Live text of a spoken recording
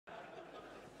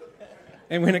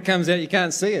And when it comes out, you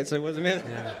can't see it, so it wasn't matter.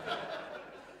 Yeah.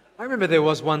 I remember there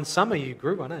was one summer you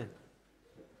grew one, eh? I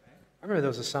remember there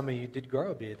was a summer you did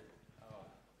grow a beard.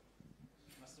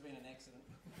 Must have been an accident.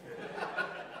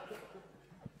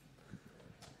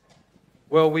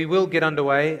 Well, we will get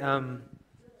underway.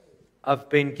 I've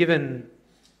been given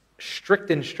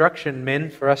strict instruction, men,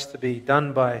 for us to be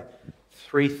done by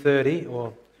 3:30,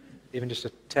 or even just a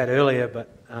tad earlier,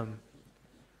 but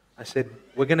I said,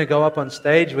 we're going to go up on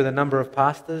stage with a number of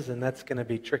pastors, and that's going to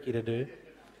be tricky to do.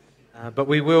 But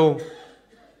we will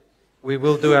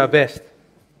do our best.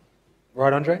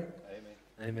 Right, Andre? Amen.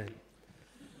 Amen.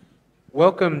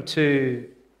 Welcome to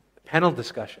panel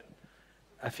discussion.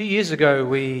 A few years ago,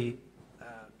 we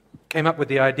came up with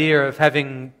the idea of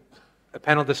having a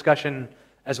panel discussion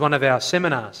as one of our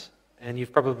seminars, and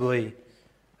you've probably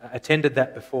attended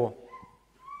that before.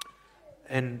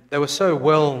 And they were so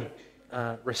well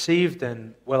received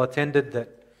and well attended that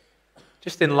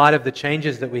just in light of the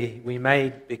changes that we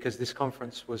made, because this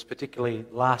conference was particularly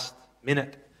last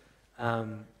minute,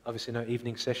 obviously no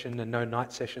evening session and no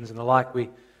night sessions and the like, we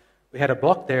had a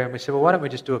block there, and we said, well, why don't we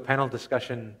just do a panel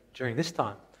discussion during this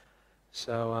time?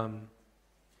 So,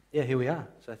 yeah, here we are.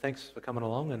 So thanks for coming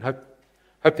along, and hope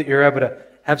that you're able to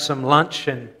have some lunch,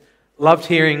 and loved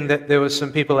hearing that there was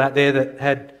some people out there that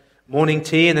had morning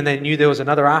tea, and then they knew there was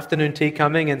another afternoon tea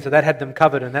coming, and so that had them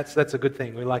covered, and that's a good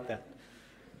thing. We like that.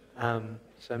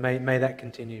 So may that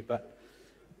continue. But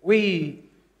we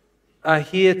are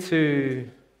here to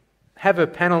have a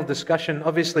panel discussion.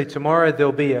 Obviously, tomorrow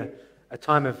there'll be a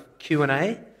time of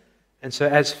Q&A, and so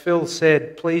as Phil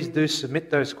said, please do submit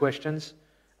those questions.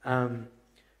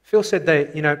 Phil said I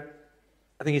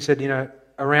think he said,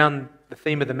 around the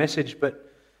theme of the message,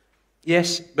 but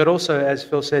yes, but also, as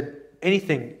Phil said,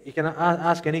 anything. You can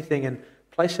ask anything and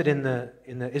place it in the.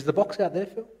 Is the box out there,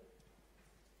 Phil?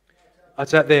 Oh,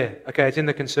 it's out there. Okay, it's in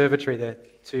the conservatory there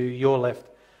to your left.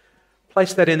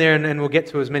 Place that in there, and we'll get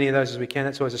to as many of those as we can.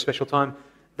 That's always a special time.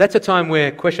 That's a time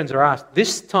where questions are asked.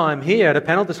 This time here at a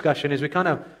panel discussion is we kind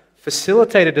of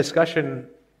facilitate a discussion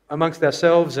amongst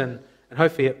ourselves, and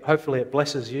hopefully it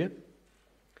blesses you.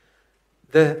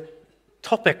 The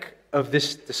topic of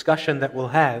this discussion that we'll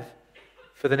have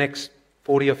for the next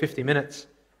 40 or 50 minutes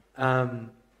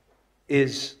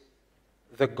is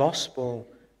the gospel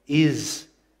is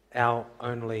our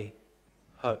only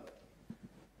hope.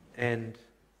 And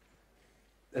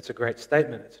that's a great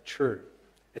statement.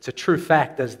 It's a true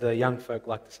fact, as the young folk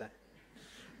like to say.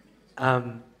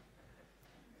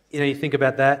 You think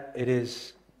about that. It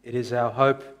is our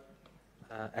hope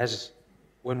as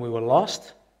when we were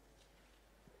lost,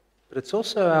 but it's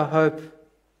also our hope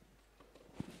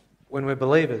when we're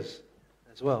believers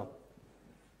as well.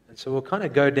 And so we'll kind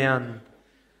of go down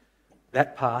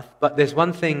that path. But there's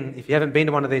one thing, if you haven't been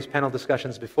to one of these panel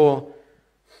discussions before,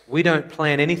 we don't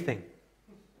plan anything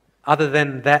other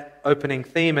than that opening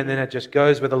theme, and then it just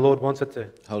goes where the Lord wants it to.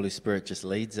 Holy Spirit just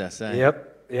leads us, eh?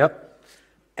 Yep.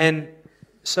 And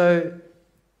so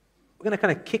we're going to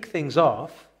kind of kick things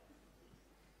off,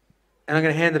 and I'm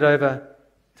going to hand it over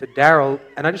to Daryl.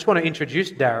 And I just want to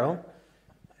introduce Daryl.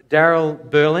 Daryl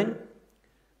Burling,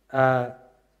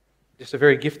 just a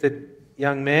very gifted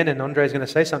young man, and Andre's going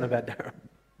to say something about Daryl.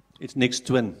 It's Nick's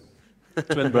twin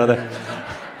brother.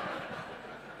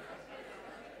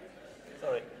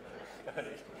 Sorry.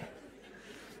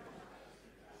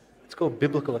 It's called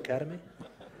Biblical Academy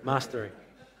Mastery.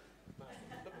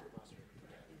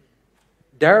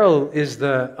 Daryl is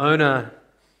the owner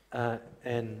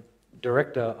and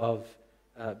director of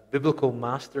Biblical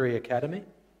Mastery Academy.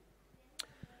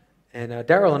 And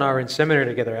Daryl and I were in seminary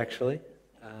together, actually,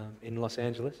 in Los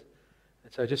Angeles.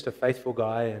 And so just a faithful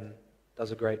guy and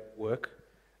does a great work.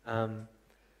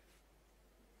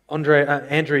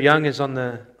 Andrew Young is on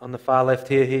the far left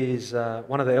here. He's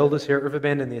one of the elders here at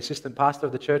Riverbend and the assistant pastor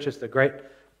of the church. It's a great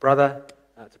brother.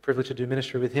 It's a privilege to do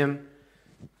ministry with him.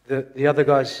 The other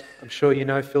guys, I'm sure you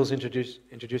know, Phil's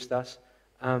introduced us.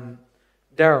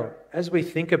 Daryl, as we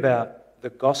think about the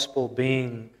gospel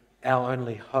being our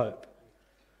only hope,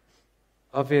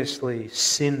 obviously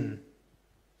sin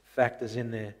factors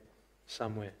in there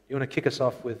somewhere. You want to kick us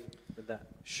off with that?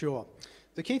 Sure.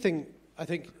 The key thing, I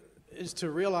think, is to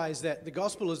realize that the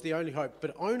gospel is the only hope,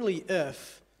 but only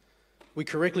if we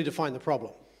correctly define the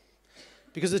problem.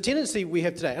 Because the tendency we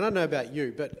have today, and I don't know about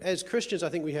you, but as Christians, I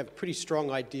think we have pretty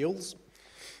strong ideals.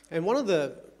 And one of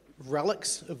the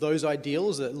relics of those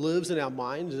ideals that lives in our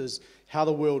minds is how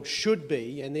the world should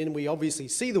be, and then we obviously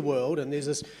see the world, and there's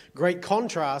this great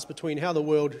contrast between how the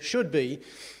world should be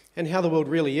and how the world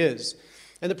really is.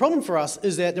 And the problem for us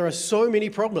is that there are so many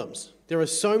problems. There are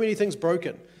so many things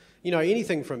broken. You know,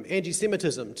 anything from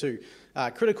anti-Semitism to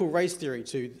critical race theory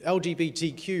to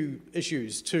LGBTQ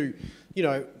issues to, you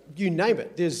know, you name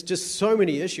it. There's just so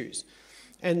many issues.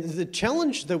 And the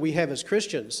challenge that we have as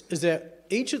Christians is that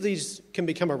each of these can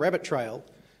become a rabbit trail,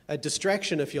 a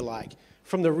distraction, if you like,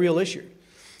 from the real issue.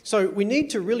 So we need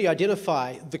to really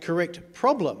identify the correct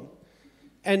problem,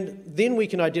 and then we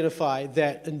can identify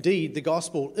that indeed the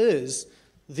gospel is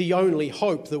the only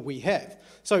hope that we have.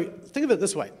 So think of it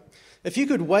this way. If you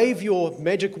could wave your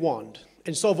magic wand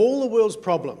and solve all the world's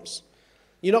problems,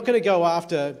 you're not going to go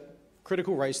after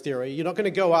critical race theory, you're not going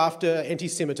to go after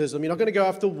anti-Semitism, you're not going to go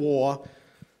after war,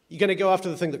 you're going to go after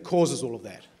the thing that causes all of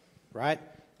that, right?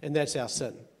 And that's our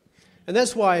sin. And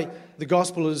that's why the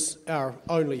gospel is our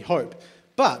only hope.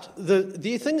 But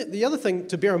the other thing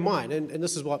to bear in mind, and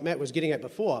this is what Matt was getting at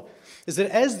before, is that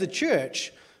as the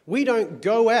church, we don't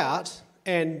go out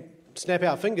and snap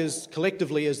our fingers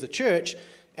collectively as the church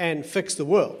and fix the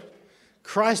world.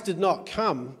 Christ did not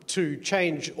come to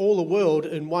change all the world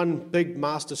in one big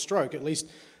master stroke, at least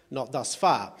not thus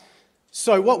far.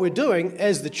 So what we're doing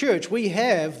as the church, we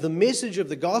have the message of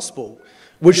the gospel,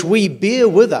 which we bear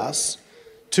with us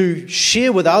to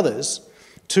share with others,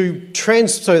 so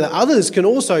that others can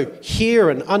also hear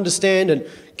and understand and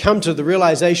come to the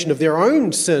realization of their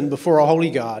own sin before a holy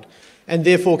God, and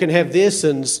therefore can have their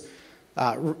sins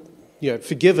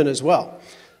forgiven as well.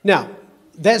 Now,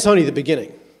 that's only the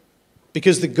beginning,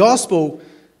 because the gospel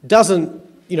doesn't,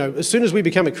 as soon as we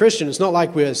become a Christian, it's not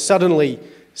like we're suddenly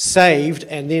saved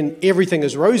and then everything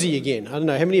is rosy again. I don't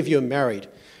know, how many of you are married,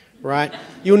 right?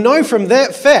 You'll know from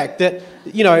that fact that,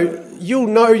 you'll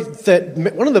know that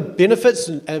one of the benefits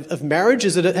of marriage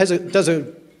is that it does a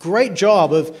great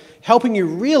job of helping you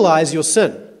realize your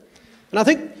sin. And I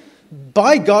think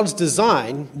by God's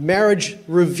design, marriage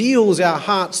reveals our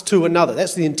hearts to another.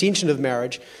 That's the intention of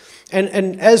marriage.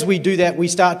 And as we do that, we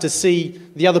start to see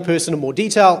the other person in more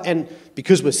detail. And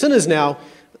because we're sinners now,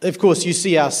 of course, you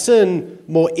see our sin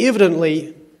more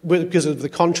evidently because of the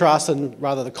contrast and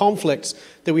rather the conflicts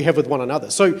that we have with one another.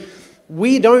 So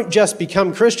we don't just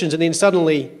become Christians and then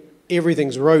suddenly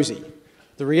everything's rosy.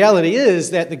 The reality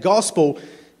is that the gospel,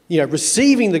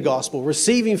 receiving the gospel,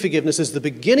 receiving forgiveness is the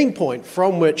beginning point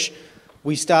from which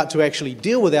we start to actually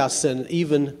deal with our sin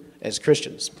even as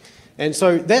Christians. And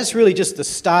so that's really just the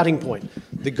starting point.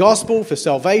 The gospel for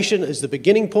salvation is the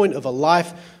beginning point of a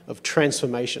life of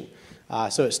transformation.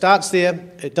 So it starts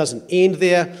there, it doesn't end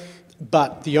there,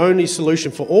 but the only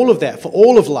solution for all of that, for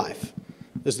all of life,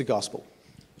 is the gospel.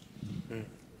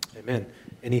 Amen.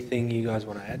 Anything you guys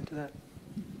want to add to that?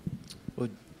 Well,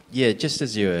 yeah, just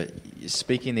as you were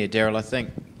speaking there, Daryl, I think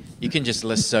you can just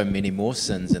list so many more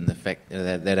sins in the fact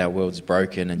that our world's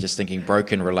broken, and just thinking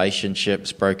broken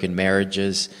relationships, broken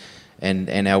marriages,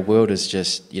 and our world is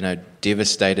just,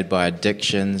 devastated by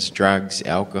addictions, drugs,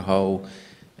 alcohol,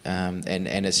 and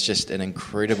it's just an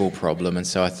incredible problem. And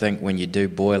so I think when you do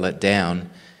boil it down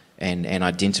and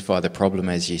identify the problem,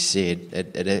 as you said,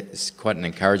 it is quite an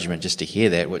encouragement just to hear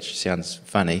that, which sounds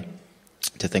funny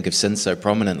to think of sin so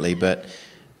prominently, but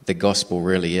the gospel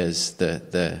really is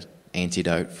the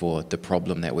antidote for the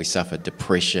problem that we suffer: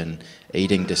 depression,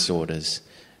 eating disorders.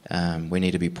 We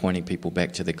need to be pointing people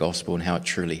back to the gospel and how it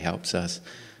truly helps us.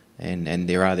 And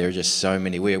there are just so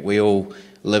many. We all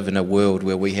live in a world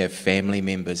where we have family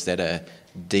members that are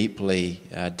deeply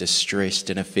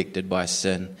distressed and affected by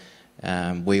sin.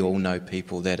 We all know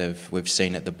people that we've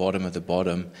seen at the bottom of the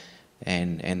bottom,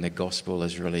 and the gospel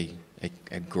is really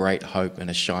a great hope and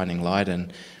a shining light.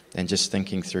 And just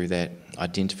thinking through that,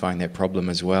 identifying that problem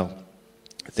as well,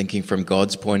 thinking from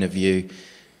God's point of view.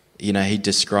 He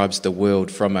describes the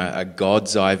world from a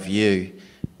God's eye view,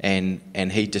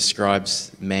 and he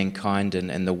describes mankind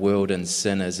and the world and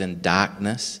sin as in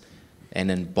darkness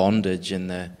and in bondage, and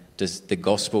the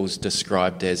gospel is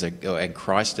described and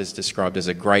Christ is described as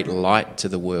a great light to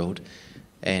the world,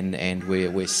 and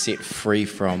we're set free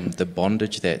from the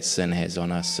bondage that sin has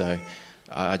on us. So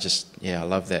I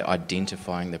love that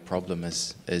identifying the problem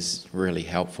is really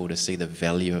helpful to see the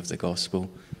value of the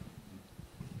gospel.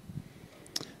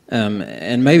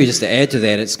 And maybe just to add to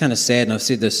that, it's kind of sad, and I've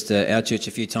said this to our church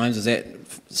a few times, is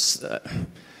that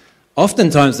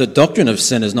oftentimes the doctrine of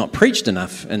sin is not preached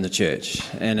enough in the church,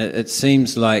 and it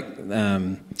seems like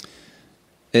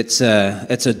it's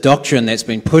a doctrine that's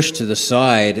been pushed to the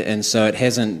side, and so it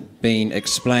hasn't been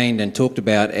explained and talked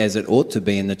about as it ought to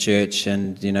be in the church.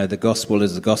 And the gospel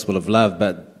is the gospel of love,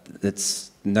 but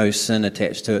it's no sin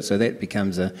attached to it, so that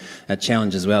becomes a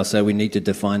challenge as well. So we need to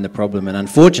define the problem, and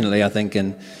unfortunately I think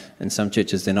in some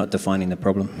churches they're not defining the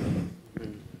problem.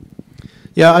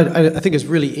 Yeah, I think it's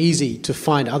really easy to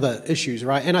find other issues,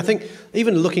 right? And I think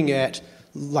even looking at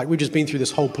like we've just been through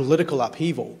this whole political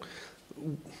upheaval,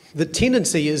 the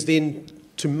tendency is then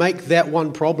to make that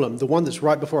one problem, the one that's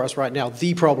right before us right now,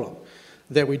 the problem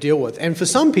that we deal with. And for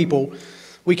some people,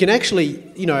 we can actually,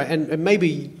 and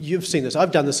maybe you've seen this,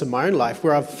 I've done this in my own life,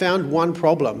 where I've found one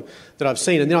problem that I've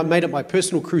seen, and then I've made it my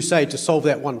personal crusade to solve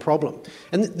that one problem.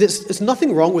 And there's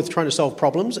nothing wrong with trying to solve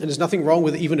problems, and there's nothing wrong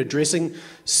with even addressing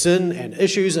sin and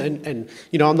issues, and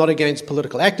I'm not against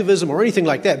political activism or anything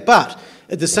like that, but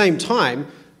at the same time,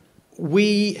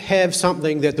 we have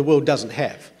something that the world doesn't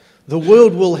have. The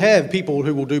world will have people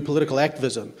who will do political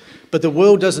activism, but the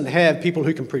world doesn't have people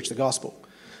who can preach the gospel.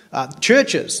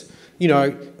 Churches,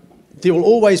 there will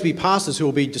always be pastors who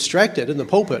will be distracted in the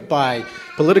pulpit by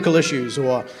political issues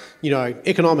or,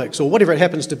 economics or whatever it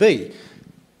happens to be.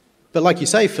 But like you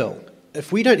say, Phil,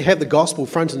 if we don't have the gospel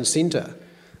front and centre,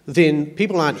 then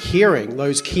people aren't hearing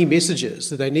those key messages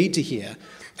that they need to hear,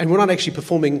 and we're not actually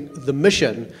performing the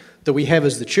mission that we have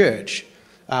as the church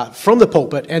from the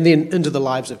pulpit and then into the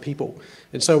lives of people.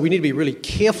 And so we need to be really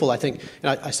careful, I think,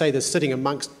 and I say this sitting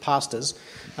amongst pastors,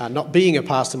 not being a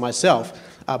pastor myself,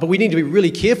 but we need to be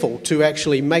really careful to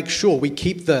actually make sure we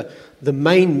keep the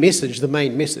main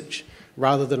message,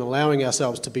 rather than allowing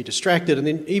ourselves to be distracted and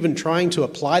then even trying to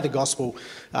apply the gospel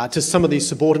to some of these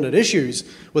subordinate issues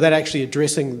without actually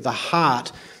addressing the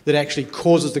heart that actually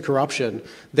causes the corruption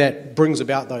that brings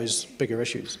about those bigger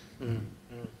issues.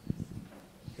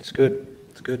 It's good.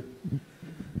 It's good.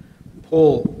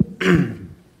 Paul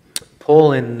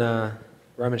in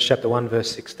Romans chapter 1,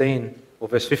 verse 16, or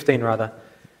verse 15 rather,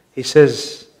 he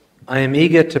says, I am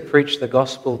eager to preach the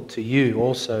gospel to you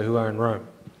also who are in Rome.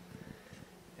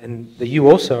 And that you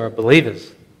also are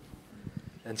believers.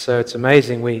 And so it's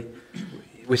amazing, we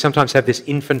sometimes have this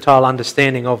infantile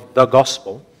understanding of the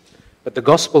gospel, but the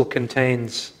gospel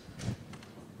contains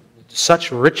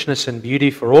such richness and beauty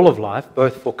for all of life,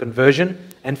 both for conversion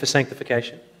and for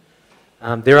sanctification.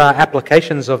 There are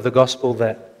applications of the gospel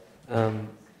that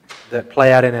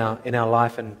play out in our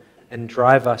life and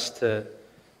drive us to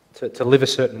live a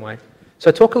certain way.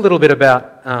 So talk a little bit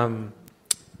about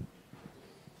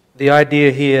the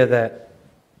idea here that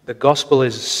the gospel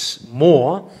is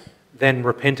more than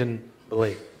repent and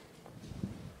believe.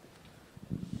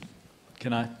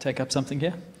 Can I take up something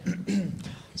here?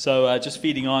 So just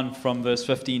feeding on from verse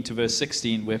 15 to verse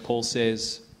 16, where Paul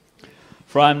says,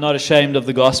 For I am not ashamed of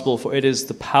the gospel, for it is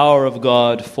the power of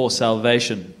God for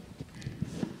salvation.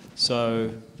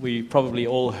 So we probably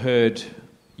all heard,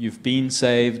 you've been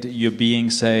saved, you're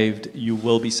being saved, you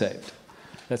will be saved.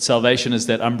 That salvation is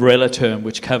that umbrella term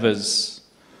which covers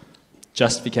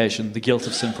justification, the guilt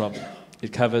of sin problem.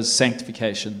 It covers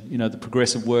sanctification, the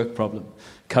progressive work problem.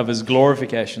 It covers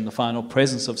glorification, the final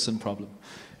presence of sin problem.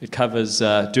 It covers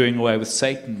doing away with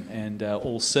Satan and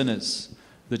all sinners,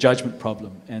 the judgment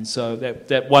problem. And so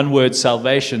that one word,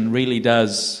 salvation, really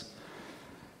does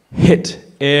hit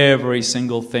every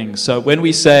single thing. So when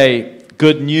we say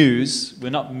good news, we're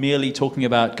not merely talking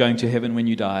about going to heaven when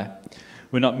you die.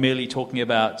 We're not merely talking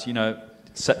about,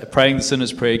 praying the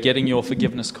sinner's prayer, getting your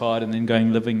forgiveness card, and then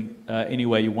going living any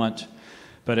way you want.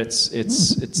 But it's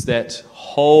that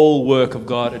whole work of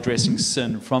God addressing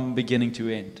sin from beginning to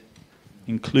end,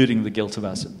 including the guilt of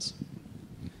our sins.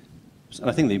 So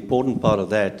I think the important part of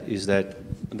that is that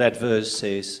verse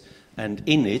says, and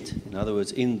in it, in other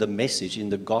words, in the message, in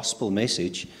the gospel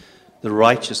message, the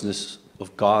righteousness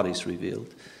of God is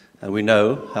revealed. And we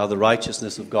know how the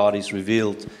righteousness of God is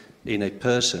revealed in a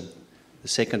person, the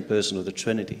second person of the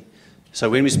Trinity. So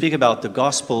when we speak about the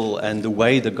gospel and the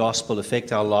way the gospel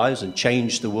affects our lives and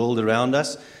change the world around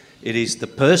us, it is the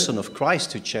person of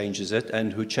Christ who changes it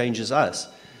and who changes us.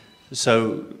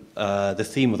 So the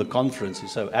theme of the conference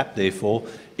is so apt, therefore,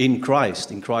 in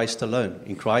Christ alone.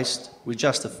 In Christ we're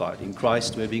justified. In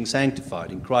Christ we're being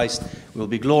sanctified. In Christ we'll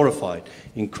be glorified.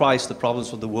 In Christ the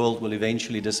problems of the world will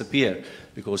eventually disappear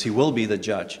because he will be the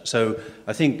judge. So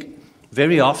I think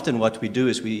very often what we do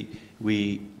is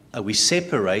we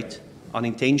separate,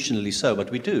 unintentionally so, but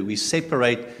we do. We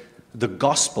separate the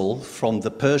gospel from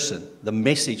the person, the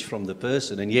message from the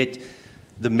person, and yet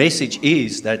the message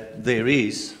is that there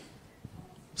is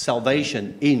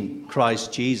salvation in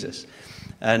Christ Jesus.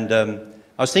 And I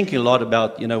was thinking a lot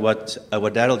about, what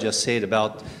Daryl just said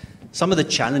about some of the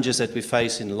challenges that we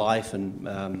face in life, and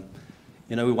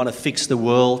we want to fix the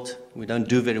world. We don't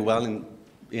do very well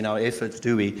in our efforts,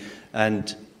 do we?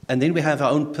 And then we have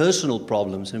our own personal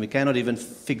problems, and we cannot even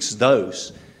fix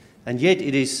those. And yet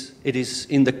it is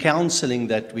in the counseling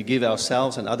that we give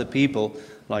ourselves and other people,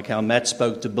 like how Matt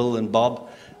spoke to Bill and Bob,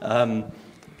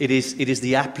 it is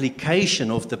the application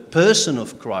of the person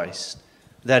of Christ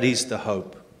that is the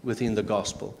hope within the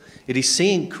gospel. It is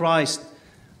seeing Christ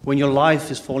when your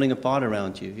life is falling apart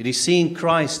around you. It is seeing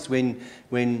Christ when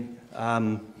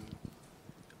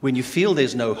you feel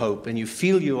there's no hope and you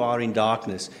feel you are in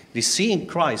darkness. It is seeing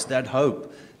Christ, that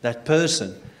hope, that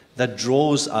person that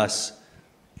draws us.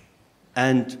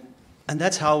 And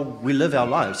that's how we live our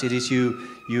lives. It is you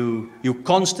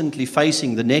constantly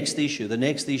facing the next issue, the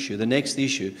next issue, the next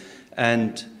issue.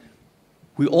 And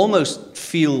we almost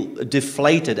feel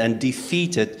deflated and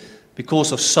defeated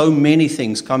because of so many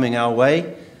things coming our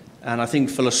way. And I think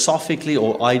philosophically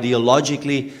or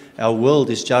ideologically, our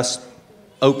world is just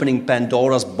opening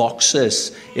Pandora's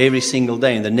boxes every single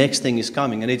day, and the next thing is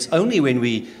coming. And it's only when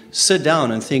we sit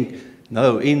down and think,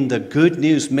 no, in the good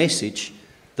news message,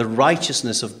 the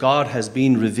righteousness of God has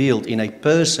been revealed in a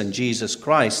person, Jesus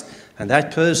Christ. And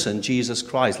that person, Jesus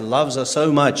Christ, loves us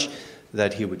so much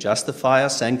that he would justify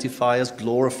us, sanctify us,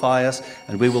 glorify us,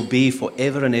 and we will be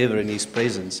forever and ever in his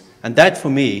presence. And that, for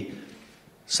me,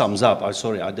 sums up.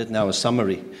 I did now a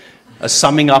summary, a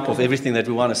summing up of everything that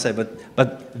we want to say.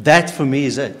 But that, for me,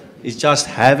 is it. It's just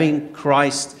having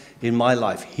Christ in my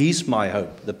life. He's my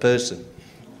hope, the person.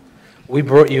 We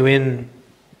brought you in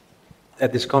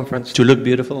at this conference To look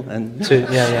beautiful and to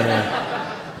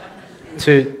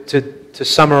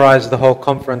summarize the whole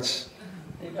conference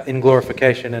in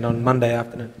glorification and on Monday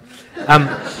afternoon.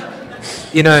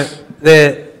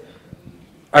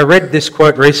 I read this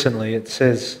quote recently. It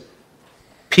says,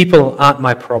 "People aren't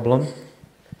my problem.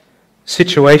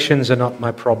 Situations are not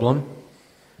my problem.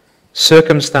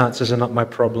 Circumstances are not my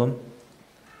problem.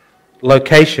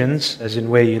 Locations, as in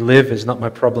where you live, is not my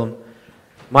problem.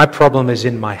 My problem is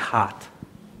in my heart."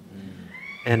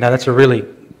 And that's a really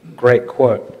great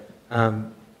quote.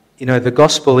 The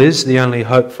gospel is the only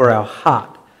hope for our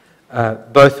heart,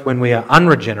 both when we are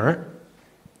unregenerate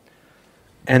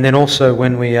and then also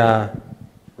when we are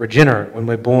regenerate, when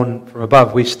we're born from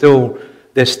above.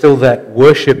 There's still that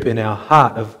worship in our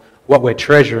heart of what we're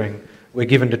treasuring. We're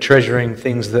given to treasuring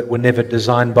things that were never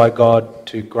designed by God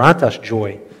to grant us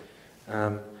joy.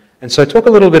 And so talk a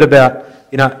little bit about,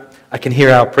 I can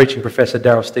hear our preaching professor,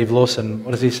 Darrell Steve Lawson.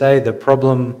 What does he say? The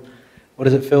problem, what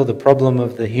does it feel? The problem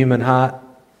of the human heart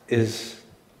is,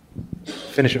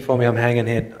 finish it for me, I'm hanging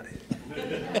here.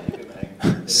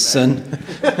 Sin.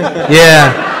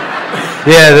 Yeah,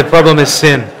 the problem is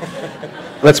sin.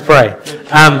 Let's pray.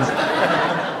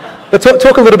 But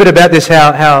talk a little bit about this,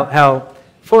 how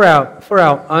for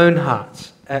our own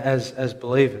hearts as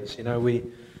believers,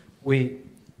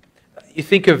 you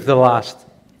think of the last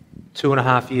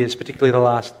 2.5 years, particularly the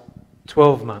last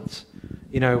 12 months.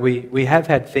 We have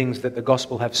had things that the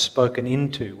gospel have spoken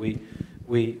into. We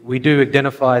do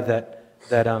identify that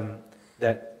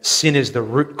sin is the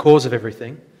root cause of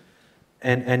everything,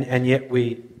 and yet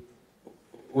we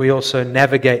also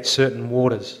navigate certain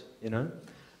waters.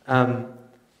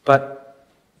 But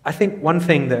I think one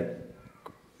thing that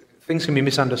things can be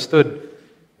misunderstood.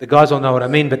 The guys all know what I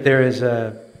mean, but there's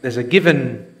a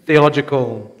given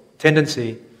theological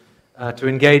tendency to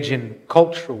engage in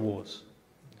cultural wars,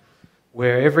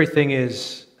 where everything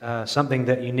is something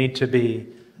that you need to be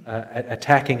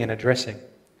attacking and addressing.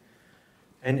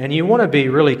 And you want to be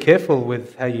really careful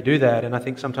with how you do that, and I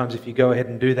think sometimes if you go ahead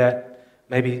and do that,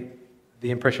 maybe the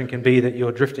impression can be that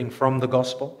you're drifting from the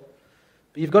gospel.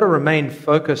 But you've got to remain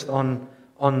focused on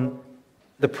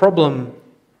the problem.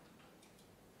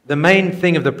 The main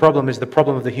thing of the problem is the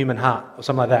problem of the human heart, or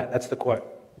something like that. That's the quote.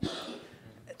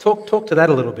 Talk to that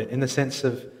a little bit, in the sense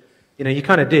of, you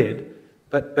kind of did,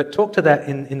 but talk to that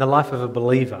in the life of a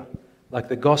believer. Like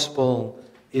the gospel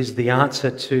is the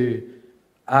answer to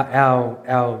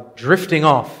our drifting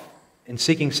off and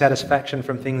seeking satisfaction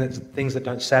from things that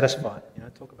don't satisfy.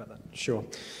 Talk about that. Sure.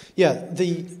 Yeah,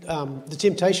 the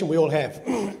temptation we all have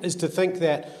is to think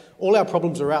that all our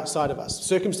problems are outside of us.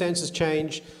 Circumstances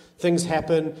change, things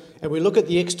happen, and we look at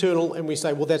the external and we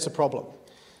say, well, that's a problem.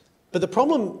 But the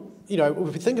problem, if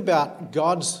we think about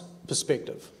God's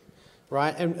perspective,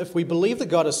 right, and if we believe that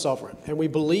God is sovereign, and we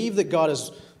believe that God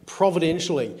is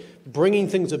providentially bringing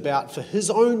things about for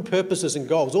his own purposes and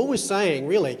goals, all we're saying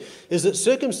really is that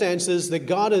circumstances that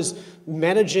God is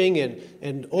managing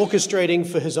and orchestrating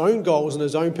for his own goals and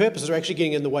his own purposes are actually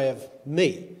getting in the way of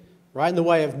me, right, in the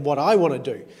way of what I want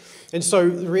to do. And so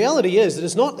the reality is that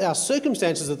it's not our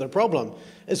circumstances that are the problem,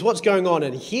 it's what's going on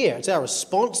in here. It's our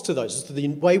response to those. It's the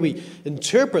way we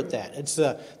interpret that. It's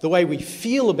the way we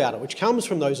feel about it, which comes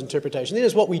from those interpretations. Then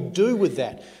it's what we do with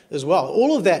that as well.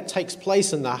 All of that takes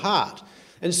place in the heart.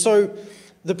 And so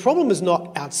the problem is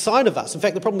not outside of us. In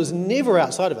fact, the problem is never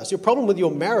outside of us. Your problem with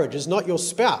your marriage is not your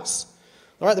spouse.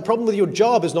 All right? The problem with your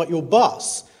job is not your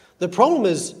boss. The problem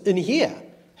is in here.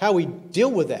 how we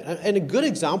deal with that. And a good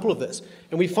example of this,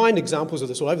 and we find examples of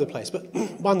this all over the place, but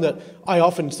one that I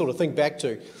often sort of think back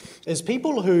to is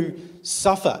people who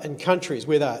suffer in countries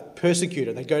where they're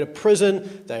persecuted. They go to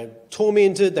prison, they're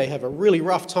tormented, they have a really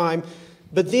rough time,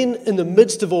 but then in the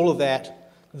midst of all of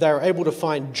that, they're able to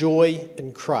find joy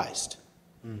in Christ.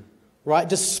 Right?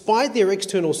 Despite their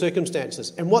external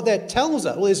circumstances. And what that tells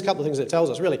us, well, there's a couple of things that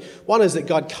tells us, really. One is that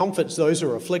God comforts those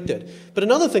who are afflicted. But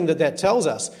another thing that tells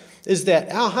us is that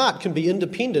our heart can be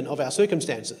independent of our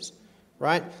circumstances.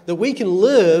 Right? That we can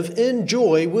live in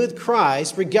joy with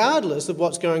Christ regardless of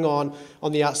what's going on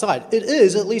the outside. It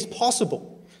is at least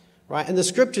possible. Right? And the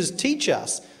scriptures teach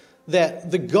us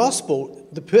that the gospel,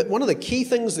 one of the key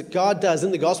things that God does in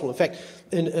the gospel, in fact,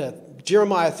 in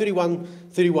Jeremiah 31,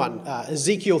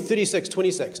 Ezekiel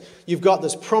 36:26, you've got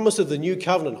this promise of the new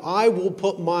covenant. I will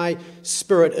put my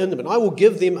spirit in them, and I will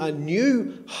give them a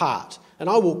new heart, and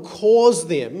I will cause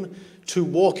them to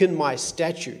walk in my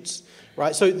statutes.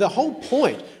 Right? So the whole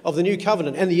point of the new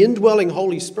covenant and the indwelling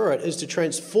Holy Spirit is to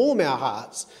transform our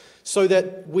hearts so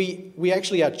that we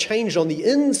actually are changed on the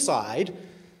inside,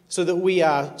 so that we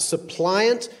are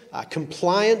suppliant,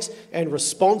 compliant, and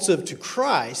responsive to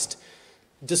Christ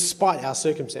despite our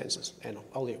circumstances. And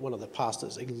I'll let one of the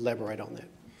pastors elaborate on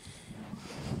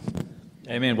that.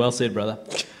 Amen. Well said, brother.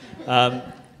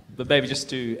 But maybe just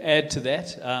to add to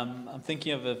that, I'm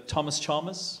thinking of Thomas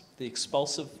Chalmers, the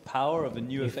expulsive power of a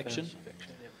new affection.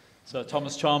 So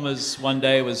Thomas Chalmers one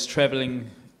day was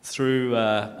traveling through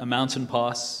a mountain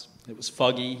pass. It was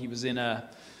foggy. He was in a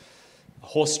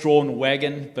horse-drawn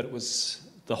wagon, but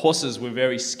the horses were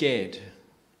very scared.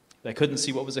 They couldn't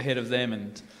see what was ahead of them,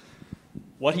 and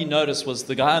what he noticed was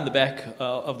the guy in the back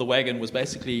of the wagon was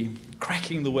basically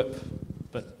cracking the whip,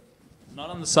 but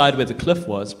not on the side where the cliff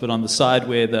was, but on the side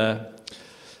where the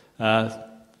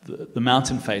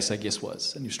mountain face, I guess,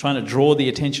 was. And he was trying to draw the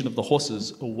attention of the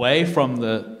horses away from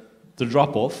the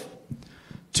drop-off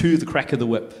to the crack of the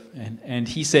whip. And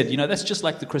he said, that's just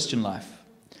like the Christian life.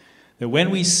 That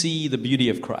when we see the beauty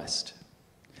of Christ,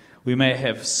 we may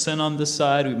have sin on this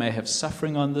side, we may have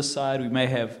suffering on this side, we may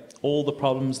have all the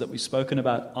problems that we've spoken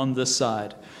about on this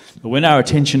side. But when our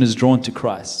attention is drawn to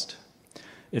Christ,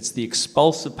 it's the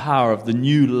expulsive power of the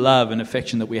new love and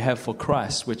affection that we have for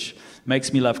Christ, which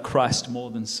makes me love Christ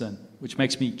more than sin, which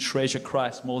makes me treasure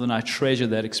Christ more than I treasure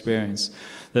that experience,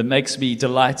 that makes me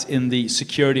delight in the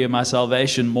security of my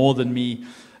salvation more than me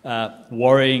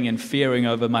worrying and fearing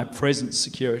over my present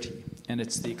security. And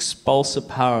it's the expulsive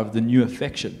power of the new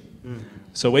affection.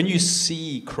 So when you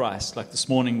see Christ, like this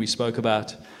morning we spoke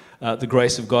about the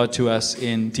grace of God to us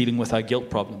in dealing with our guilt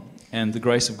problem, and the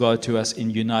grace of God to us in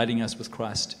uniting us with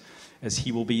Christ, as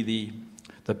He will be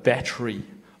the battery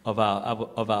of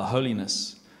our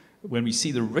holiness. When we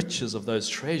see the riches of those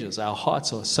treasures, our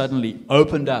hearts are suddenly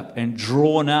opened up and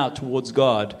drawn out towards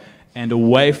God and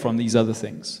away from these other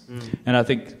things. And I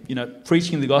think,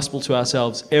 preaching the gospel to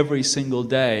ourselves every single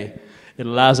day, it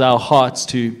allows our hearts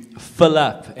to fill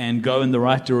up and go in the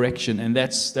right direction, and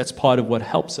that's part of what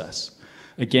helps us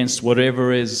against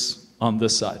whatever is on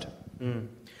this side.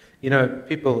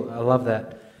 People, I love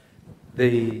that.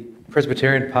 The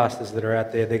Presbyterian pastors that are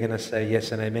out there, they're going to say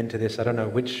yes and amen to this. I don't know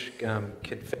which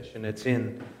confession it's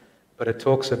in, but it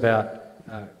talks about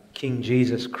King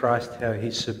Jesus Christ, how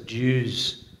He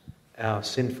subdues our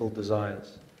sinful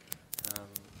desires,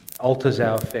 alters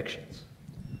our affections.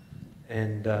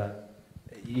 And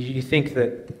you think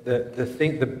that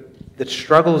the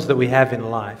struggles that we have in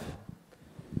life,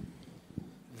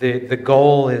 the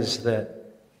goal is that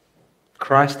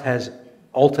Christ has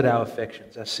altered our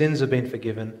affections. Our sins have been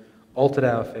forgiven, altered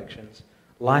our affections.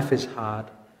 Life is hard.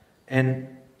 And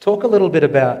talk a little bit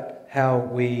about how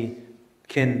we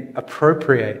can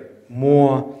appropriate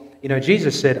more.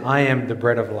 Jesus said, I am the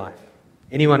bread of life.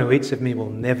 Anyone who eats of me will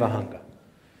never hunger.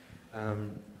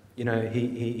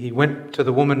 He went to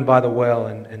the woman by the well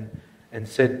and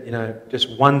said,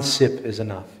 just one sip is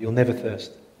enough. You'll never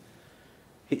thirst.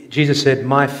 Jesus said,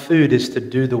 my food is to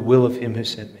do the will of Him who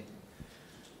sent me.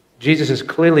 Jesus is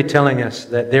clearly telling us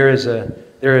that there is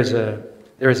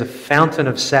a fountain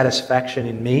of satisfaction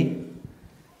in me,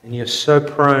 and you're so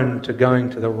prone to going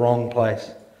to the wrong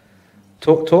place.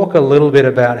 Talk a little bit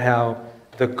about how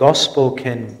the gospel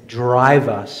can drive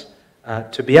us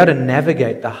to be able to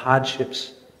navigate the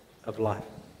hardships of life.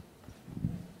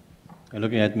 You're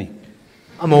looking at me.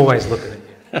 I'm always looking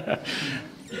at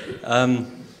you.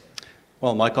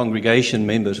 Well, my congregation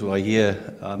members who are here,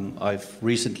 I've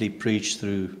recently preached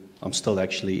through, I'm still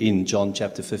actually in John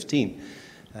chapter 15.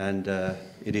 And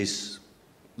it is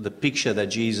the picture that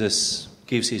Jesus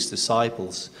gives His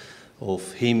disciples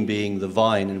of Him being the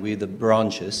vine and we're the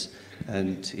branches.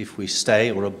 And if we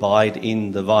stay or abide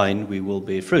in the vine, we will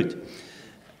bear fruit.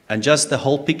 And just the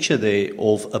whole picture there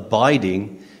of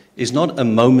abiding is not a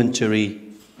momentary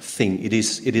thing. It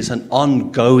is an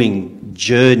ongoing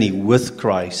journey with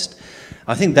Christ.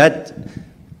 I think that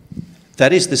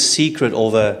is the secret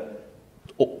of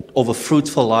a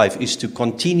fruitful life, is to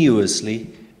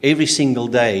continuously, every single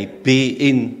day, be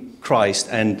in Christ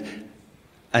and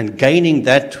gaining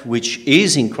that which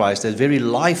is in Christ, that very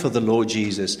life of the Lord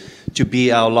Jesus, to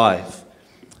be our life.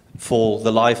 For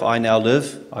the life I now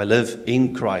live, I live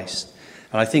in Christ.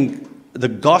 And I think the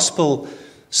gospel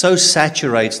so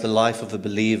saturates the life of a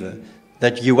believer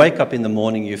that you wake up in the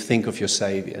morning, you think of your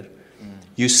Savior.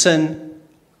 You sin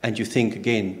and you think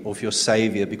again of your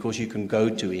Savior because you can go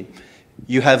to Him.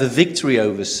 You have a victory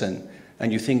over sin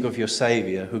and you think of your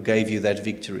Savior who gave you that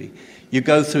victory. You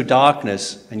go through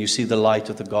darkness and you see the light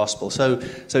of the gospel. So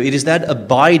it is that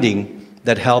abiding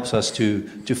that helps us to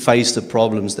face the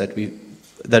problems that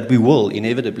we will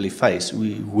inevitably face.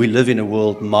 We live in a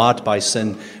world marred by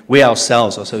sin. We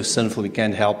ourselves are so sinful we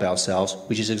can't help ourselves,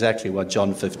 which is exactly what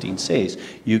John 15 says.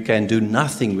 You can do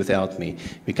nothing without me.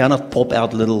 We cannot pop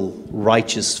out little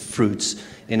righteous fruits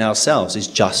in ourselves. It's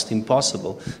just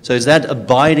impossible. So it's that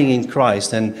abiding in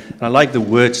Christ. And I like the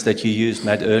words that you used,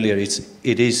 Matt, earlier.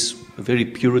 It is a very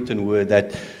Puritan word,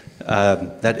 that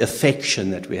affection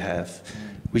that we have.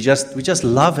 We just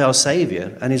love our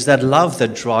Savior, and it's that love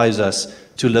that drives us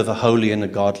to live a holy and a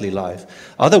godly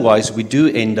life. Otherwise, we do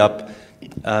end up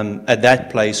at that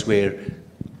place where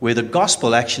the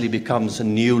gospel actually becomes a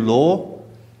new law.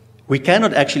 We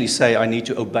cannot actually say, I need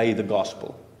to obey the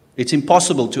gospel. It's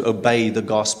impossible to obey the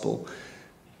gospel.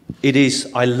 It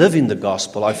is, I live in the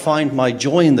gospel. I find my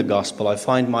joy in the gospel. I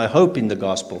find my hope in the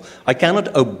gospel. I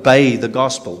cannot obey the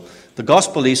gospel. The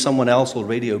gospel is someone else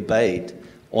already obeyed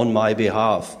on my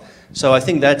behalf. So I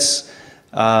think that's,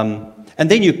 and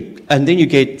then you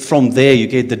get, from there, you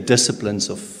get the disciplines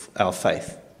of our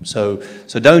faith. So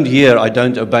don't hear, I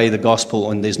don't obey the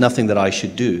gospel and there's nothing that I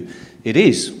should do. It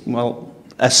is, well,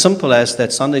 as simple as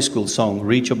that Sunday school song,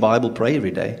 read your Bible, pray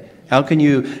every day. How can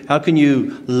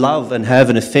you love and have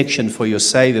an affection for your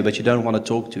Savior, but you don't want to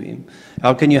talk to Him?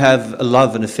 How can you have a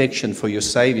love and affection for your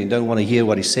Savior and don't want to hear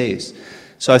what He says?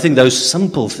 So I think those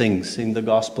simple things in the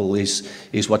gospel is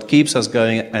what keeps us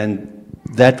going, and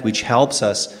that which helps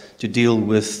us to deal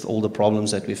with all the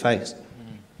problems that we face.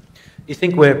 You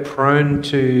think we're prone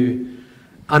to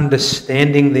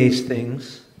understanding these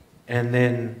things and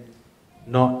then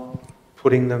not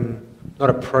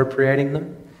appropriating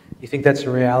them? You think that's a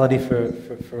reality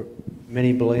for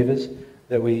many believers,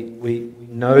 that we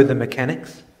know the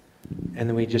mechanics and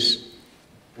then we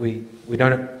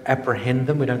don't apprehend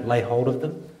them, we don't lay hold of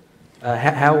them?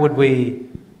 How would we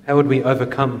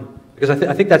overcome? Because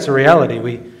I think that's a reality.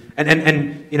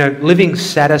 Living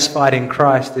satisfied in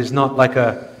Christ is not like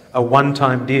a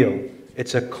one-time deal.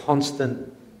 It's a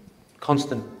constant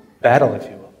battle, if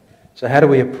you will. So how do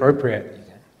we appropriate?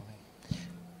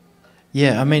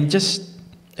 Yeah, I mean,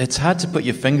 it's hard to put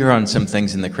your finger on some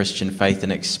things in the Christian faith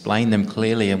and explain them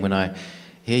clearly. And when I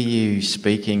hear you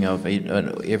speaking of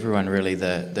everyone, really,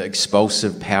 the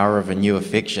expulsive power of a new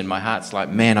affection, my heart's like,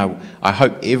 man, I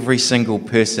hope every single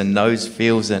person knows,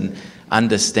 feels, and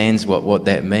understands what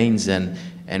that means. And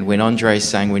when Andre's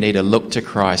saying we need to look to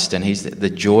Christ and He's the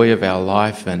joy of our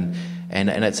life, and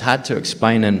it's hard to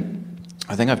explain. And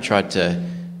I think I've tried to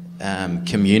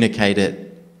communicate it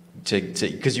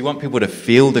because you want people to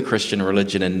feel the Christian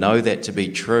religion and know that to be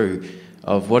true,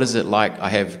 of what is it like. I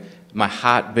have my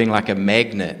heart being like a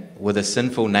magnet with a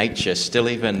sinful nature. Still,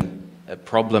 even a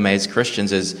problem as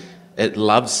Christians is it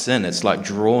loves sin. It's like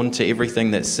drawn to everything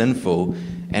that's sinful,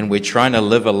 and we're trying to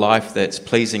live a life that's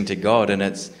pleasing to God, and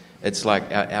it's like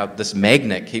this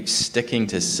magnet keeps sticking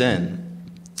to sin.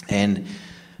 And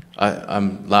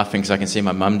I'm laughing because I can see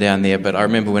my mum down there, but I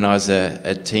remember when I was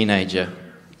a teenager,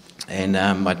 and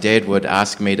my dad would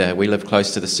ask me we live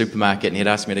close to the supermarket, and he'd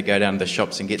ask me to go down to the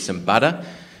shops and get some butter.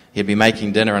 He'd be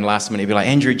making dinner, and last minute he'd be like,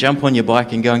 Andrew, jump on your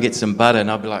bike and go and get some butter.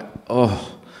 And I'd be like,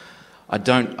 oh, I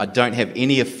don't have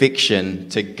any affection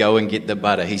to go and get the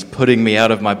butter. He's putting me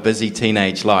out of my busy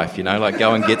teenage life, like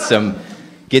go and get some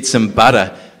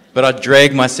butter. But I'd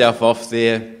drag myself off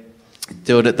there,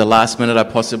 do it at the last minute I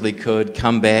possibly could,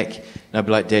 come back, and I'd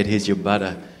be like, Dad, here's your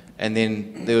butter. And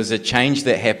then there was a change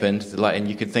that happened, and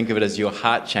you could think of it as your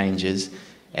heart changes.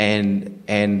 And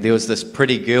there was this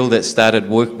pretty girl that started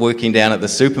working down at the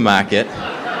supermarket.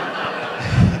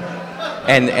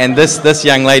 and this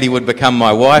young lady would become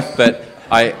my wife, but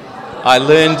I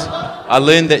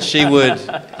learned that she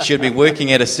would be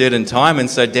working at a certain time, and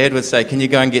so Dad would say, can you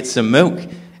go and get some milk?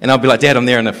 And I'd be like, Dad, I'm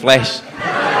there in a flash.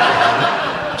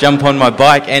 jump on my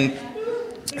bike, and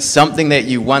something that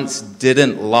you once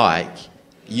didn't like,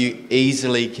 you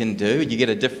easily can do. You get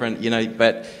a different,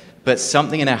 but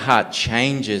something in our heart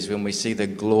changes when we see the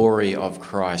glory of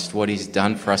Christ, what he's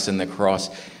done for us in the cross.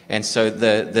 And so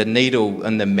the needle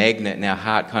and the magnet in our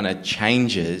heart kind of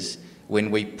changes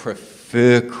when we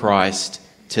prefer Christ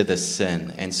to the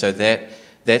sin. And so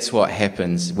that's what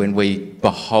happens when we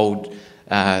behold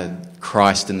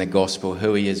Christ in the gospel,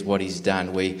 who he is, what he's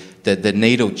done. The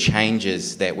needle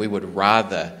changes, that we would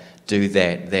rather do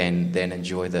that than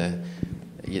enjoy the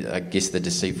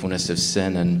deceitfulness of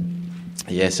sin.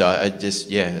 And so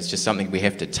it's just something we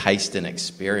have to taste and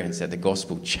experience, that the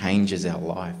gospel changes our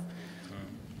life.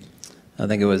 I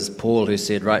think it was Paul who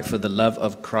said, right, for the love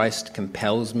of Christ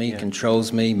compels me,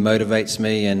 controls me, motivates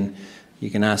me. And you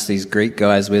can ask these Greek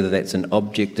guys whether that's an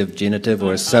objective genitive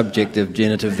or a subjective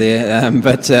genitive there.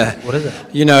 But what is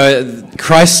it?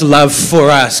 Christ's love for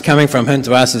us, coming from him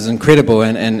to us, is incredible.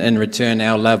 And in return,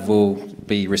 our love will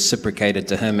be reciprocated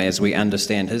to him as we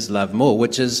understand his love more,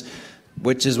 which is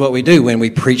what we do when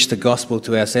we preach the gospel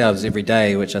to ourselves every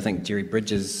day, which I think Jerry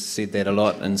Bridges said that a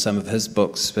lot in some of his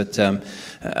books. But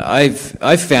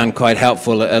I've found quite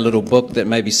helpful a little book that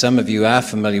maybe some of you are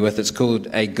familiar with. It's called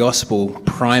A Gospel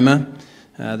Primer,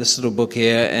 this little book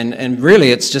here. And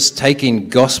really it's just taking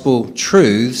gospel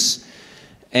truths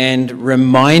and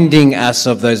reminding us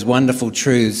of those wonderful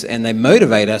truths, and they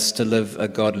motivate us to live a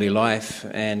godly life.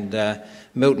 And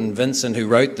Milton Vincent, who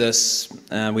wrote this,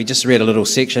 we just read a little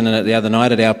section in it the other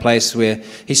night at our place where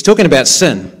he's talking about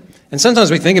sin. And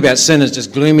sometimes we think about sin as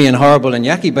just gloomy and horrible and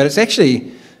yucky, but it's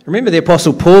actually, remember the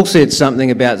Apostle Paul said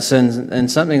something about sin, and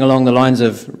something along the lines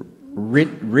of,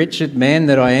 wretched man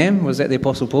that I am. Was that the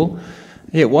Apostle Paul?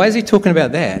 Yeah, why is he talking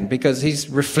about that? Because he's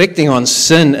reflecting on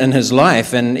sin in his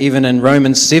life, and even in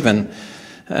Romans 7,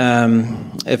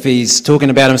 if he's talking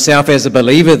about himself as a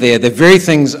believer there, the very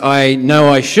things I know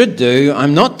I should do,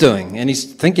 I'm not doing. And he's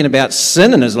thinking about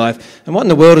sin in his life. And what in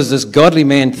the world is this godly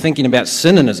man thinking about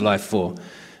sin in his life for?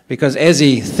 Because as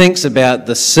he thinks about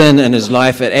the sin in his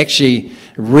life, it actually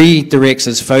redirects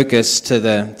his focus to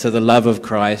the love of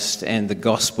Christ and the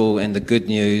gospel and the good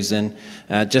news. And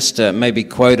just to maybe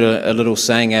quote a little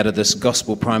saying out of this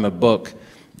Gospel Primer book,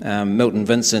 Milton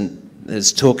Vincent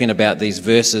is talking about these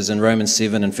verses in Romans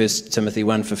 7 and 1 Timothy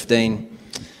 1:15.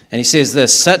 And he says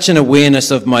this: such an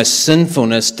awareness of my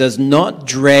sinfulness does not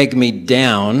drag me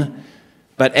down,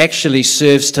 but actually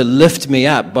serves to lift me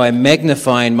up by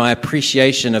magnifying my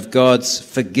appreciation of God's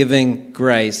forgiving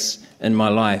grace in my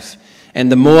life.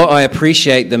 And the more I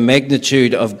appreciate the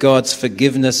magnitude of God's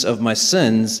forgiveness of my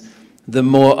sins, the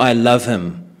more I love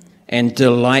him and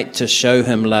delight to show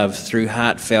him love through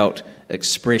heartfelt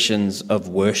expressions of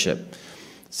worship.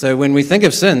 So when we think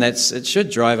of sin, it should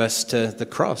drive us to the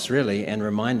cross, really, and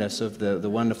remind us of the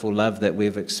wonderful love that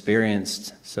we've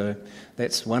experienced. So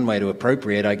that's one way to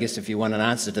appropriate, I guess, if you want an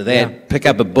answer to that. Yeah. Pick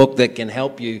up a book that can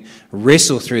help you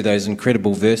wrestle through those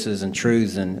incredible verses and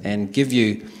truths and give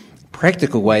you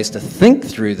practical ways to think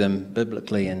through them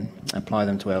biblically and apply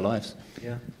them to our lives.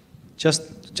 Yeah.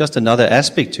 Just another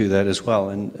aspect to that as well,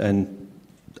 and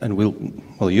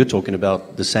you're talking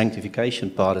about the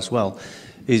sanctification part as well,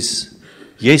 is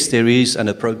yes, there is an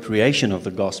appropriation of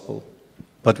the gospel,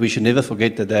 but we should never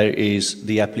forget that there is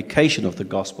the application of the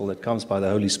gospel that comes by the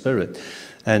Holy Spirit,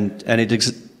 and it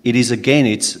is again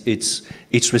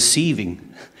it's receiving.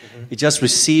 Mm-hmm. It's just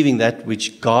receiving that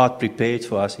which God prepared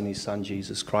for us in His Son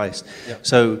Jesus Christ. Yeah.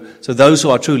 So those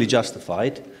who are truly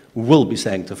justified will be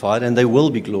sanctified, and they will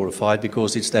be glorified,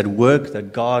 because it's that work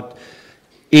that God,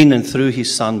 in and through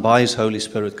His Son, by His Holy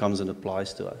Spirit, comes and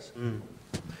applies to us.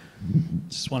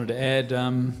 Just wanted to add,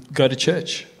 go to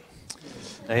church.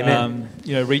 Amen.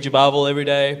 Read your Bible every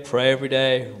day, pray every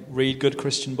day, read good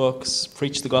Christian books,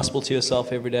 preach the gospel to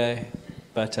yourself every day.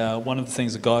 But one of the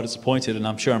things that God has appointed, and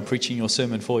I'm sure I'm preaching your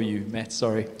sermon for you, Matt,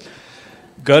 sorry.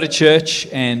 Go to church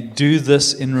and do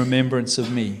this in remembrance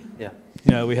of me. Yeah.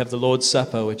 We have the Lord's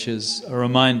Supper, which is a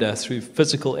reminder through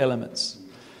physical elements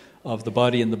of the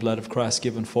body and the blood of Christ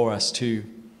given for us to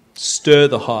stir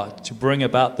the heart, to bring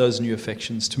about those new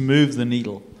affections, to move the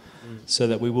needle so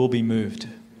that we will be moved.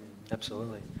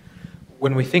 Absolutely.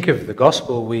 When we think of the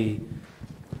gospel,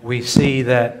 we see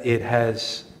that it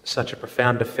has such a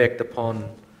profound effect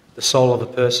upon the soul of a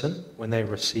person when they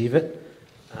receive it.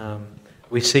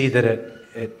 We see that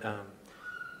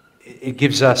it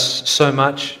gives us so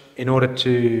much in order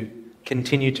to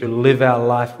continue to live our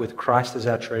life with Christ as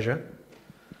our treasure.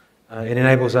 It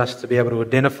enables us to be able to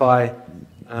identify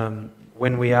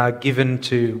when we are given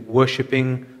to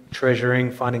worshipping,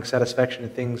 treasuring, finding satisfaction in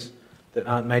things that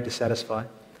aren't made to satisfy.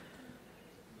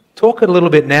 talk a little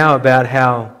bit now about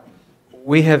how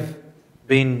we have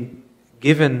been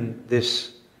given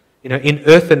this, in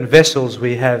earthen vessels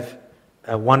we have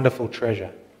a wonderful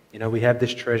treasure. We have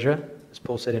this treasure, as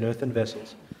Paul said, in earthen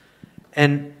vessels.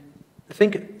 And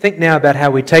think now about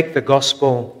how we take the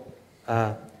gospel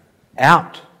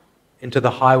out into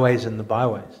the highways and the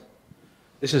byways.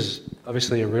 This is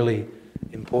obviously a really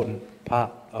important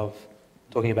part of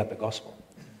talking about the gospel.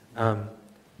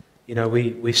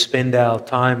 We spend our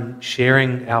time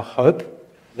sharing our hope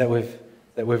that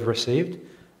we've received.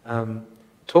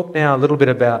 Talk now a little bit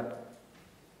about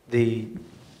the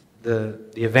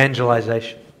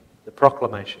evangelization, the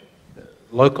proclamation, the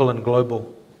local and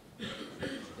global.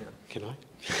 Can I?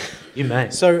 You may.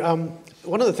 So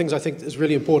one of the things I think is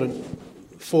really important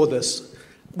for this,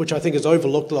 which I think is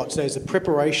overlooked a lot today, is the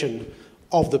preparation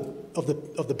of the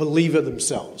believer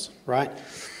themselves, right?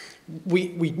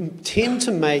 We tend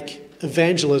to make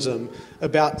evangelism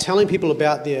about telling people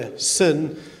about their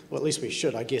sin, well, at least we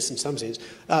should, I guess, in some sense,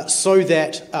 so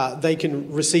that they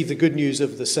can receive the good news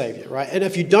of the Saviour, right? And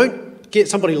if you don't get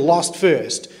somebody lost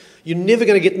first, you're never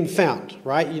going to get them found,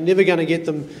 right? You're never going to get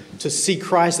them to see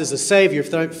Christ as a Saviour if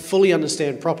they don't fully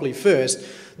understand properly first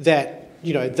that,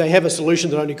 they have a solution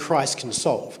that only Christ can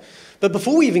solve. But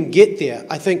before we even get there,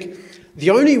 I think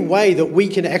the only way that we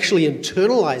can actually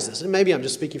internalize this, and maybe I'm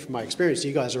just speaking from my experience,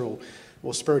 you guys are all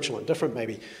more spiritual and different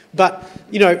maybe, but,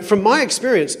 from my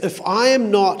experience, if I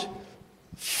am not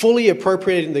fully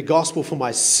appropriating the gospel for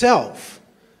myself,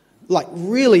 I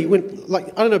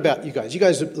don't know about you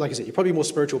guys, like I said, you're probably more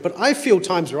spiritual, but I feel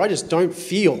times where I just don't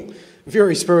feel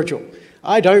very spiritual.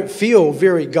 I don't feel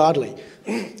very godly.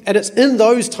 And it's in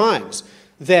those times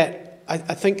that I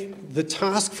think the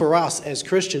task for us as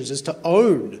Christians is to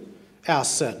own our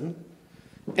sin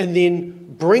and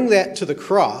then bring that to the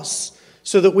cross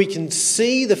so that we can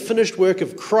see the finished work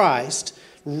of Christ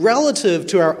relative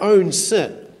to our own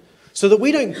sin. So that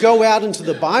we don't go out into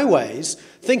the byways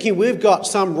thinking we've got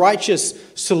some righteous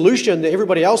solution that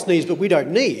everybody else needs but we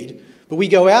don't need. But we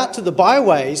go out to the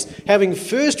byways having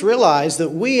first realized that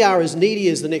we are as needy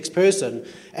as the next person,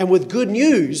 and with good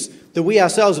news that we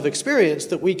ourselves have experienced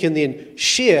that we can then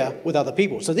share with other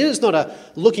people. So then it's not a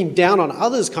looking down on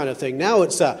others kind of thing. Now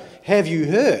it's a have you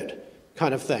heard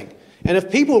kind of thing. And if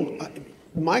people,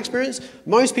 in my experience,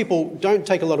 most people don't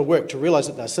take a lot of work to realize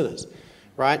that they're sinners,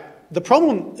 right? The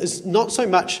problem is not so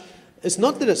much, it's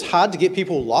not that it's hard to get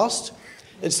people lost.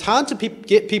 It's hard to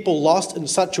get people lost in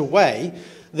such a way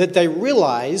that they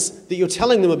realize that you're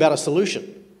telling them about a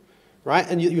solution, right?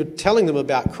 And you're telling them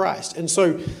about Christ. And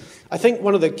so I think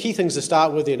one of the key things to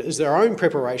start with then is their own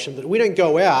preparation, that we don't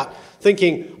go out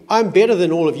thinking, I'm better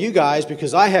than all of you guys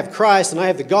because I have Christ and I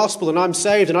have the gospel and I'm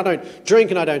saved and I don't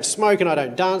drink and I don't smoke and I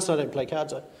don't dance and I don't play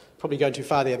cards. I'm probably going too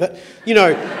far there, but,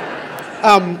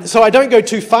 so I don't go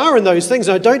too far in those things.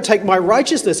 And I don't take my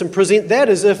righteousness and present that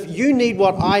as if you need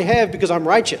what I have because I'm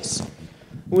righteous.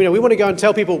 We want to go and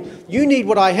tell people, you need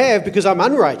what I have because I'm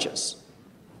unrighteous.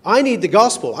 I need the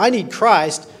gospel. I need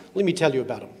Christ. Let me tell you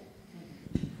about him.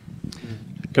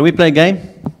 Can we play a game?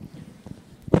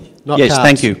 Not yes,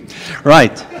 cards. Thank you.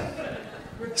 Right.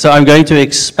 So I'm going to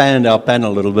expand our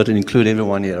panel a little bit and include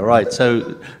everyone here. Right. So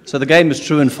the game is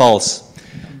true and false.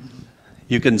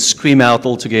 You can scream out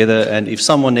all together, and if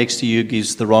someone next to you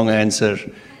gives the wrong answer,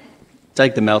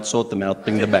 take them out, sort them out,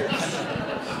 bring them back.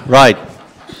 Right.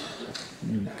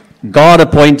 God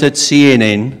appointed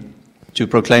CNN to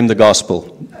proclaim the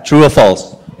gospel. True or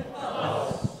false?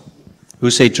 Who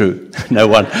say true? No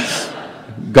one.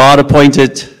 God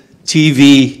appointed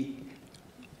TV3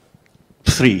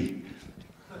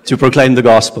 to proclaim the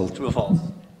gospel. True or false?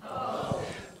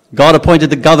 God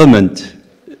appointed the government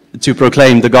to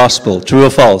proclaim the gospel. True or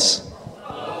false?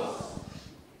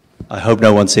 I hope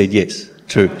no one said yes.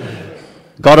 True.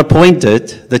 God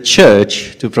appointed the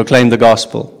church to proclaim the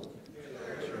gospel.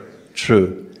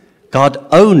 True. God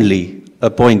only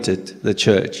appointed the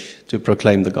church to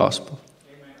proclaim the gospel.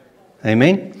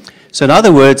 Amen? So in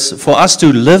other words, for us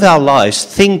to live our lives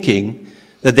thinking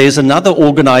that there's another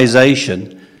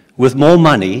organization with more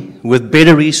money, with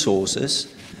better resources,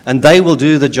 and they will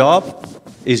do the job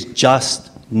is just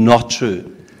not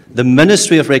true. The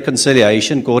ministry of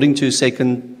reconciliation, according to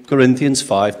 2 Corinthians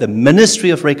 5, the ministry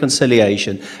of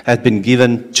reconciliation has been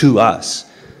given to us.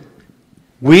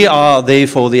 We are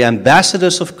therefore the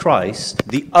ambassadors of Christ,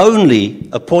 the only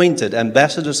appointed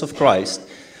ambassadors of Christ,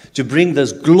 to bring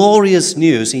this glorious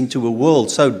news into a world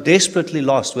so desperately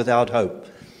lost without hope.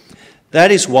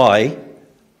 That is why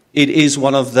it is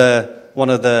one of the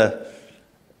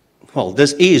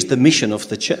this is the mission of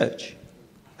the church.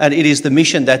 And it is the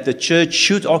mission that the church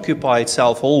should occupy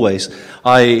itself always.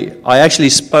 I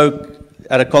actually spoke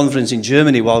at a conference in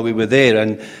Germany while we were there,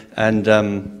 and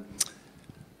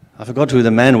I forgot who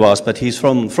the man was, but he's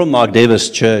from Mark Dever's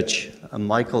church,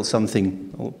 Michael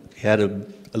something. Oh, he had a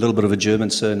little bit of a German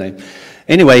surname.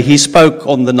 Anyway, he spoke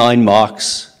on the 9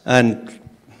 marks, and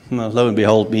lo and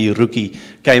behold, me, rookie,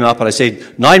 came up and I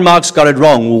said, 9 marks got it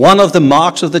wrong. One of the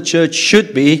marks of the church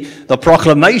should be the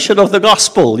proclamation of the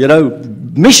gospel,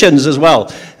 missions as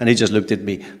well. And he just looked at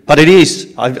me. But it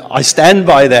is. I stand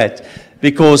by that,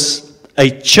 because a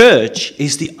church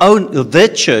is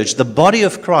the church, the body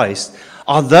of Christ,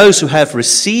 are those who have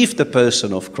received the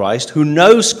person of Christ, who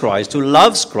knows Christ, who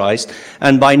loves Christ,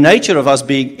 and by nature of us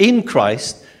being in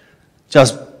Christ,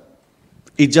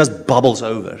 it just bubbles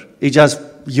over.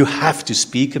 You have to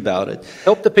speak about it.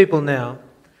 Help the people now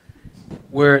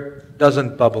where it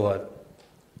doesn't bubble over.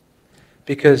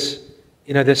 Because,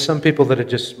 there's some people that are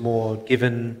just more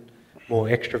given, more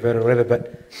extrovert or whatever,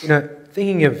 but,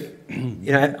 thinking of,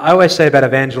 I always say about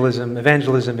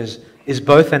evangelism is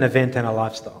both an event and a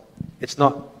lifestyle. It's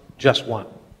not just one,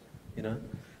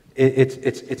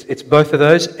 It's both of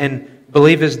those, and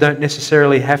believers don't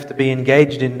necessarily have to be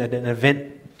engaged in an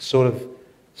event sort of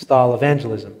style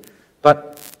evangelism.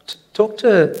 But talk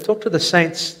to the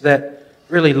saints that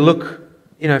really look,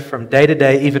 from day to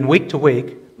day, even week to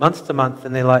week, month to month,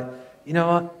 and they're like, you know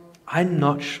what? I'm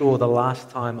not sure the last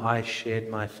time I shared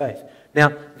my faith.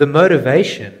 Now, the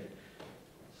motivation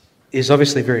is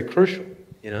obviously very crucial,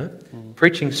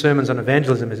 Preaching sermons on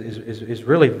evangelism is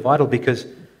really vital, because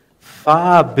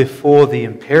far before the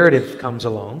imperative comes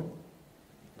along,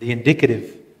 the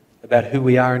indicative about who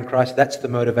we are in Christ, that's the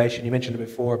motivation. You mentioned it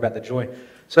before about the joy.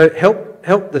 So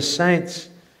help the saints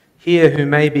here who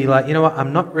may be like, you know what,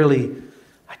 I'm not really,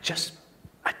 I just,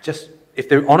 if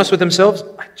they're honest with themselves,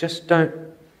 I just don't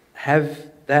have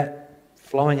that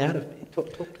flowing out of me.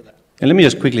 Talk to that. And let me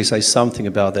just quickly say something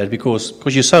about that, because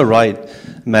you're so right,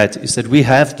 Matt, is that we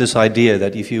have this idea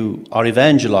that if you are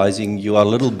evangelizing, you are a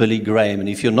little Billy Graham, and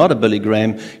if you're not a Billy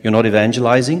Graham, you're not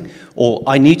evangelizing, or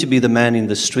I need to be the man on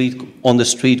the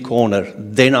street corner,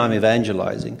 then I'm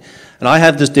evangelizing. And I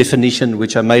have this definition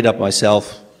which I made up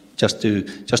myself just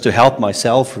to help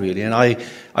myself, really. And I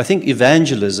think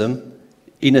evangelism,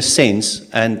 in a sense,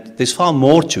 and there's far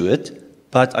more to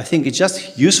it, but I think it's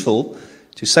just useful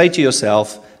to say to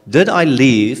yourself, did I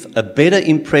leave a better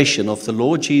impression of the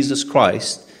Lord Jesus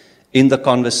Christ in the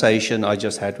conversation I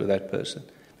just had with that person?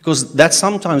 Because that's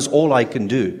sometimes all I can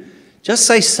do. Just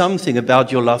say something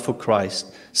about your love for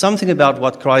Christ, something about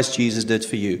what Christ Jesus did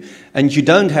for you. And you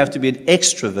don't have to be an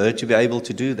extrovert to be able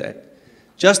to do that.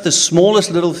 Just the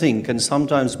smallest little thing can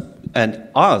sometimes, and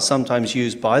are sometimes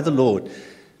used by the Lord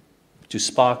to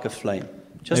spark a flame.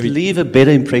 Just Maybe leave a better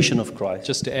impression of Christ.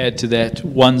 Just to add to that,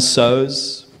 one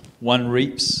sows, one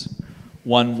reaps,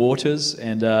 one waters,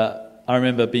 and I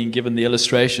remember being given the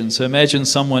illustration. So imagine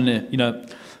someone,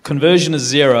 conversion is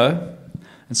 0,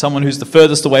 and someone who's the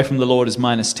furthest away from the Lord is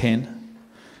 -10.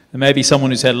 And maybe someone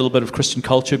who's had a little bit of Christian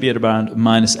culture, be at around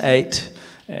 -8,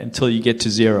 until you get to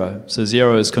 0. So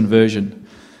 0 is conversion.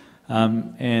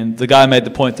 And the guy made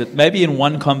the point that maybe in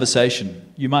one conversation,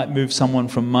 you might move someone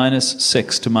from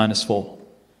 -6 to -4.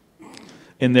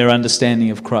 In their understanding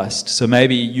of Christ. So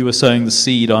maybe you were sowing the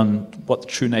seed on what the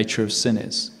true nature of sin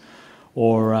is.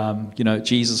 Or,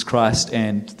 Jesus Christ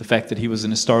and the fact that he was an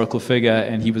historical figure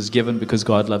and he was given because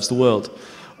God loves the world.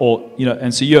 Or,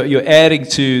 and so you're adding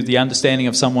to the understanding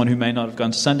of someone who may not have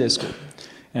gone to Sunday school.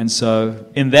 And so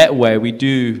in that way, we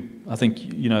do, I think,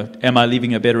 am I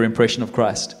leaving a better impression of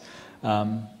Christ?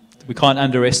 We can't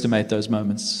underestimate those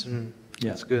moments.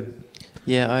 Yeah, that's good.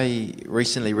 Yeah, I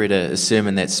recently read a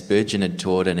sermon that Spurgeon had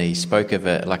taught, and he spoke of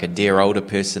a dear older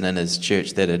person in his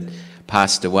church that had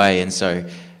passed away, and so,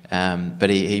 but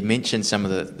he mentioned some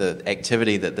of the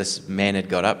activity that this man had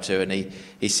got up to, and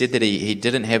he said that he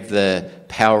didn't have the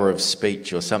power of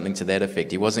speech or something to that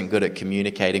effect. He wasn't good at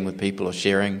communicating with people or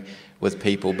sharing with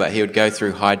people, but he would go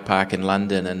through Hyde Park in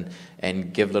London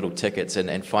and give little tickets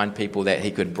and find people that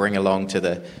he could bring along to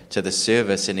the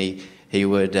service, and he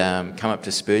would come up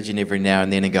to Spurgeon every now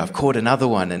and then and go, I've caught another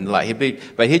one. And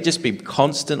he'd just be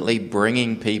constantly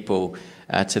bringing people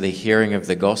to the hearing of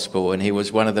the gospel. And he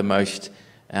was one of the most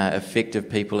effective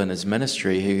people in his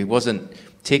ministry. He wasn't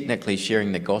technically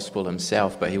sharing the gospel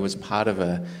himself, but he was part of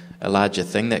a larger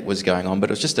thing that was going on. But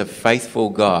it was just a faithful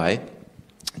guy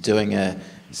doing a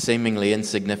seemingly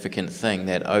insignificant thing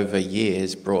that over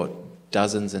years brought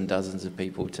dozens and dozens of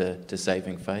people to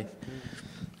saving faith.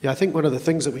 Yeah, I think one of the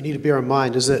things that we need to bear in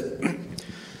mind is that,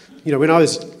 when I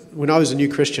was when I was a new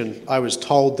Christian, I was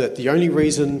told that the only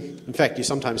reason, in fact, you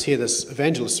sometimes hear this,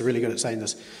 evangelists are really good at saying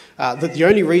this, that the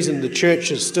only reason the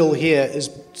church is still here is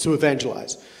to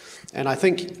evangelize. And I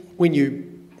think when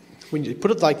you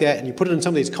put it like that and you put it in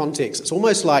some of these contexts, it's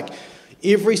almost like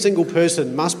every single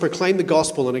person must proclaim the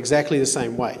gospel in exactly the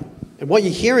same way. And what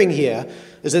you're hearing here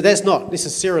is that that's not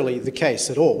necessarily the case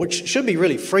at all, which should be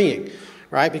really freeing,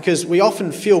 right? Because we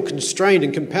often feel constrained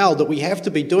and compelled that we have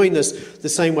to be doing this the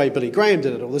same way Billy Graham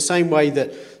did it, or the same way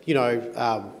that,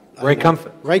 Ray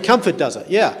Comfort. Ray Comfort does it,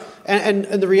 yeah. And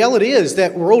the reality is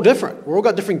that we're all different. We've all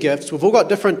got different gifts. We've all got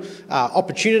different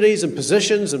opportunities and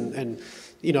positions and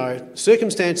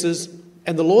circumstances.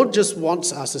 And the Lord just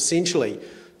wants us essentially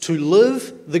to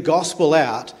live the gospel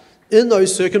out in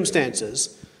those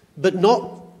circumstances, but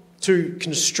not to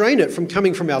constrain it from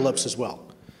coming from our lips as well,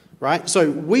 right?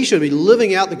 So we should be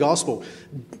living out the gospel,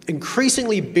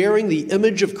 increasingly bearing the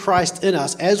image of Christ in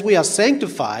us as we are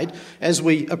sanctified, as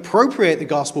we appropriate the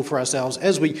gospel for ourselves,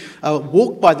 as we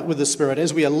walk with the Spirit,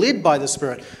 as we are led by the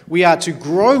Spirit. We are to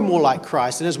grow more like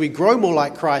Christ, and as we grow more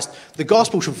like Christ, the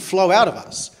gospel should flow out of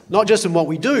us, not just in what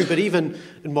we do, but even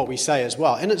in what we say as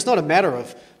well. And it's not a matter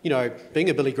of, being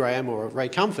a Billy Graham or a Ray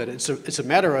Comfort. It's a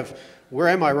matter of, where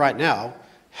am I right now?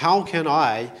 How can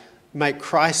I make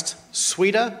Christ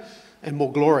sweeter and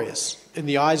more glorious in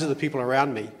the eyes of the people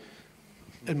around me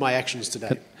in my actions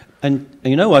today? And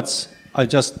you know what?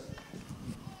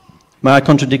 May I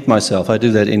contradict myself? I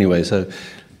do that anyway. So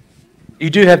You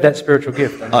do have that spiritual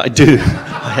gift, don't you? I do.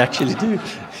 I actually do.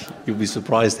 You'll be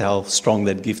surprised how strong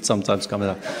that gift sometimes comes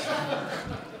out.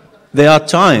 There are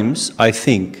times, I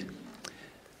think,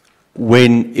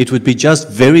 when it would be just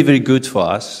very, very good for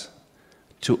us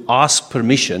to ask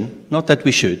permission, not that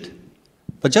we should,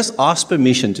 but just ask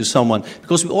permission to someone,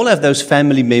 because we all have those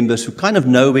family members who kind of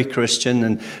know we're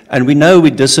Christian, and we know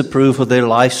we disapprove of their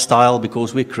lifestyle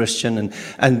because we're Christian,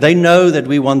 and they know that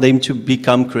we want them to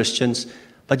become Christians,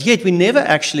 but yet we never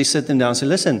actually sit them down and say,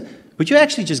 listen, would you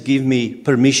actually just give me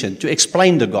permission to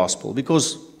explain the gospel?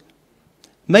 Because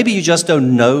maybe you just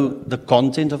don't know the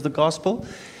content of the gospel.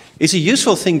 It's a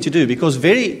useful thing to do, because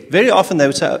very, very often they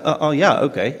would say, oh yeah,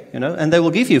 okay, and they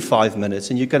will give you 5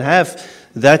 minutes, and you can have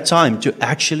that time to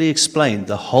actually explain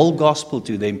the whole gospel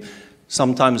to them,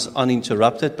 sometimes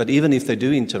uninterrupted, but even if they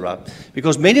do interrupt,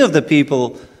 because many of the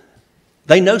people,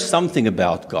 they know something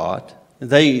about God.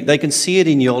 They can see it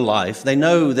in your life. They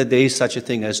know that there is such a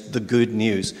thing as the good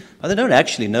news, but they don't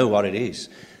actually know what it is.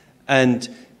 And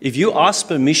if you ask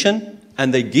permission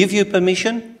and they give you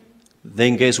permission,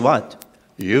 then guess what?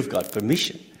 You've got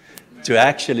permission to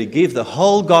actually give the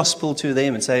whole gospel to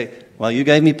them and say, well, you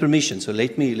gave me permission, so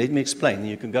let me explain. And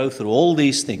you can go through all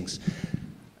these things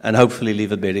and hopefully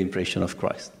leave a better impression of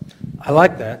Christ. I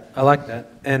like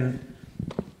that. And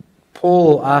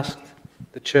Paul asked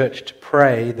the church to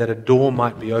pray that a door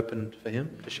might be opened for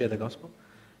him to share the gospel.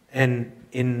 And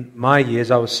in my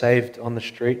years, I was saved on the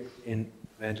street in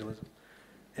evangelism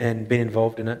and been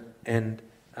involved in it. And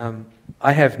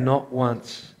I have not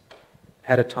once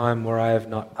had a time where I have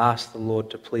not asked the Lord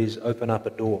to please open up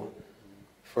a door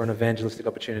for an evangelistic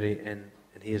opportunity, and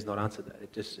He has not answered that.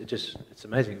 It's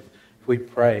amazing if we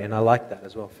pray, and I like that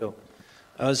as well, Phil.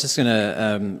 I was just going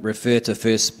to refer to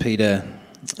 1 Peter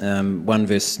 1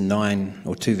 verse 9,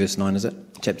 or 2 verse 9, is it?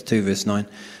 Chapter 2 verse 9.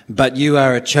 But you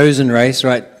are a chosen race,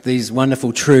 right? These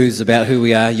wonderful truths about who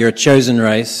we are. You're a chosen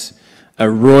race, a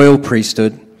royal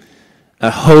priesthood,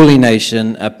 a holy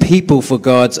nation, a people for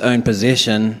God's own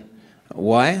possession.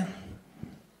 Why?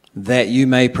 That you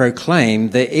may proclaim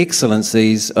the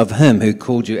excellencies of Him who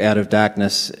called you out of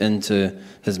darkness into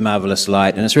His marvelous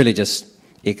light. And it's really just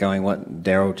echoing what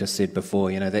Daryl just said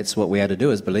before. That's what we are to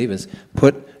do as believers.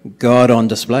 Put God on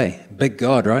display. Big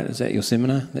God, right? Is that your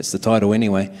seminar? That's the title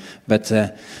anyway. But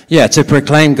to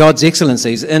proclaim God's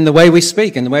excellencies in the way we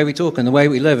speak, in the way we talk, in the way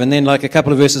we live. And then like a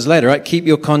couple of verses later, right? Keep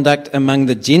your conduct among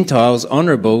the Gentiles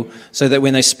honorable, so that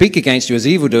when they speak against you as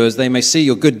evildoers, they may see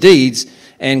your good deeds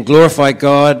and glorify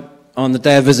God on the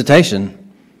day of visitation.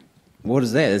 What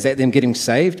is that? Is that them getting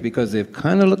saved because they've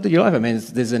kind of looked at your life? I mean,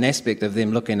 there's an aspect of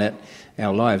them looking at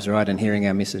our lives, right, and hearing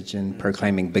our message and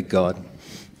proclaiming big God.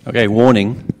 Okay,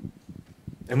 warning.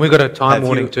 And we've got a time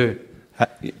warning too.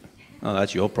 Oh,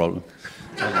 that's your problem.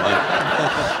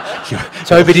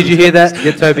 Toby, did you hear that?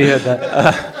 Yeah, Toby heard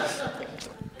that.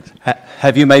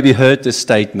 Have you maybe heard this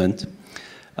statement?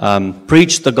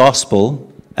 Preach the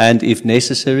gospel, and if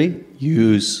necessary,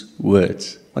 use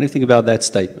words. What do you think about that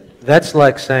statement? That's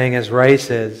like saying, as Ray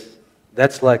says,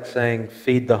 that's like saying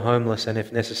feed the homeless and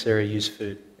if necessary use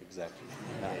food. Exactly.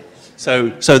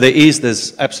 So there is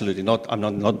this absolutely not. I'm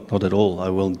not at all. I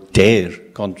will dare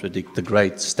contradict the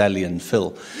great stallion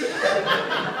Phil.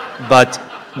 But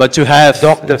to have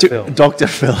Dr.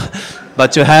 Phil,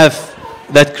 but to have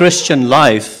that Christian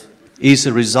life is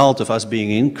a result of us being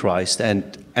in Christ,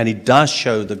 and it does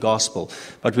show the gospel.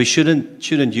 But we shouldn't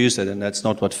use it, and that's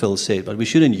not what Phil said. But we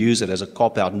shouldn't use it as a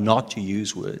cop out not to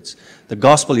use words. The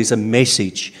gospel is a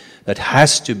message that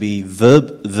has to be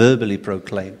verbally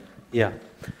proclaimed. Yeah.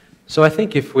 So I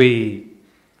think if we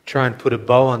try and put a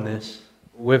bow on this,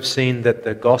 we've seen that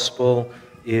the gospel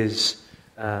is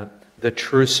the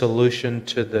true solution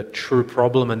to the true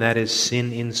problem, and that is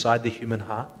sin inside the human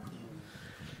heart.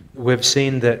 We've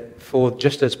seen that, for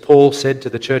just as Paul said to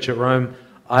the church at Rome,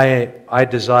 I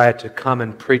desire to come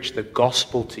and preach the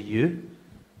gospel to you.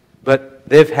 But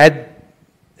they've had,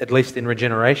 at least in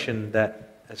regeneration,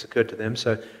 that has occurred to them.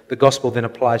 So the gospel then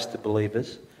applies to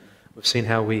believers. We've seen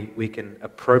how we can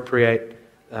appropriate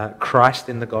Christ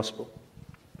in the gospel.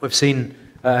 We've seen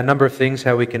a number of things,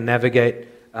 how we can navigate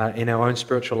in our own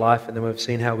spiritual life, and then we've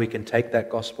seen how we can take that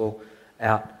gospel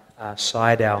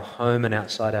outside our home and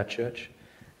outside our church.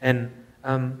 And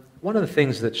one of the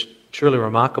things that's truly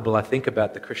remarkable, I think,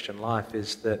 about the Christian life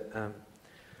is that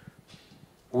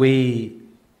we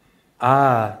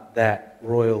are that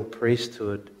royal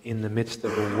priesthood in the midst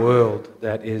of a world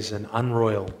that is an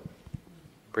unroyal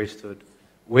priesthood.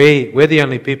 We're the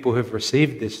only people who've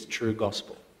received this true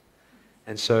gospel.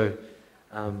 And so,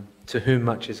 to whom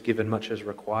much is given, much is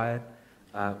required.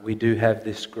 We do have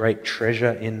this great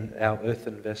treasure in our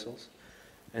earthen vessels.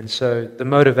 And so the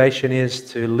motivation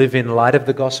is to live in light of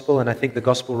the gospel, and I think the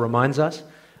gospel reminds us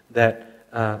that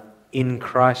in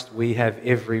Christ we have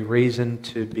every reason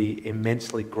to be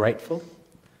immensely grateful.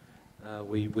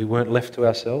 We weren't left to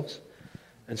ourselves.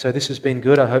 And so this has been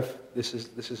good. I hope this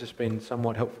has just been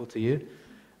somewhat helpful to you.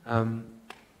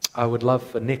 I would love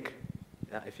for Nick,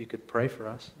 if you could pray for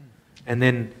us. And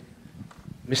then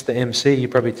Mr. MC, you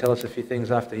probably tell us a few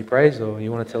things after he prays, or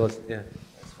you want to tell us? Yeah,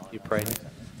 you pray, Nick.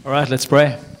 All right, let's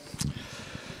pray.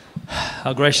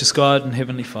 Our gracious God and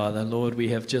Heavenly Father, Lord, we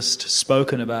have just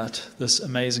spoken about this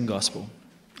amazing gospel.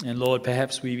 And Lord,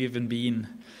 perhaps we've even been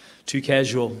too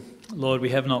casual. Lord, we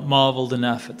have not marveled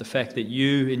enough at the fact that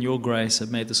you, in your grace, have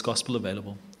made this gospel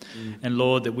available. And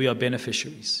Lord, that we are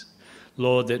beneficiaries.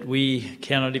 Lord, that we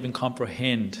cannot even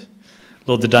comprehend,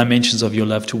 Lord, the dimensions of your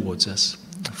love towards us.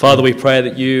 Father, we pray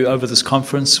that you, over this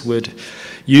conference, would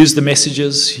use the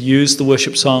messages, use the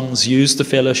worship songs, use the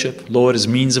fellowship, Lord, as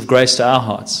means of grace to our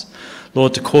hearts.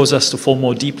 Lord, to cause us to fall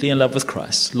more deeply in love with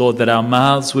Christ. Lord, that our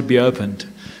mouths would be opened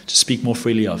to speak more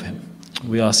freely of him.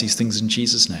 We ask these things in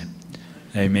Jesus' name.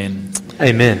 Amen.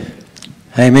 Amen.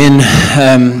 Amen.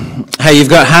 Hey, you've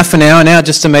got half an hour now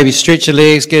just to maybe stretch your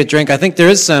legs, get a drink. I think there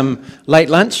is some late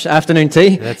lunch, afternoon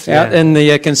tea out in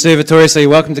the conservatory, so you're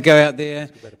welcome to go out there.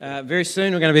 Very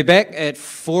soon we're going to be back at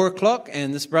 4 o'clock,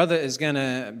 and this brother is going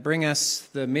to bring us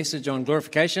the message on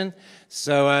glorification.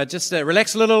 So just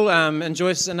relax a little,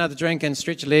 enjoy another drink and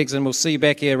stretch your legs, and we'll see you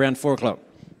back here around 4 o'clock.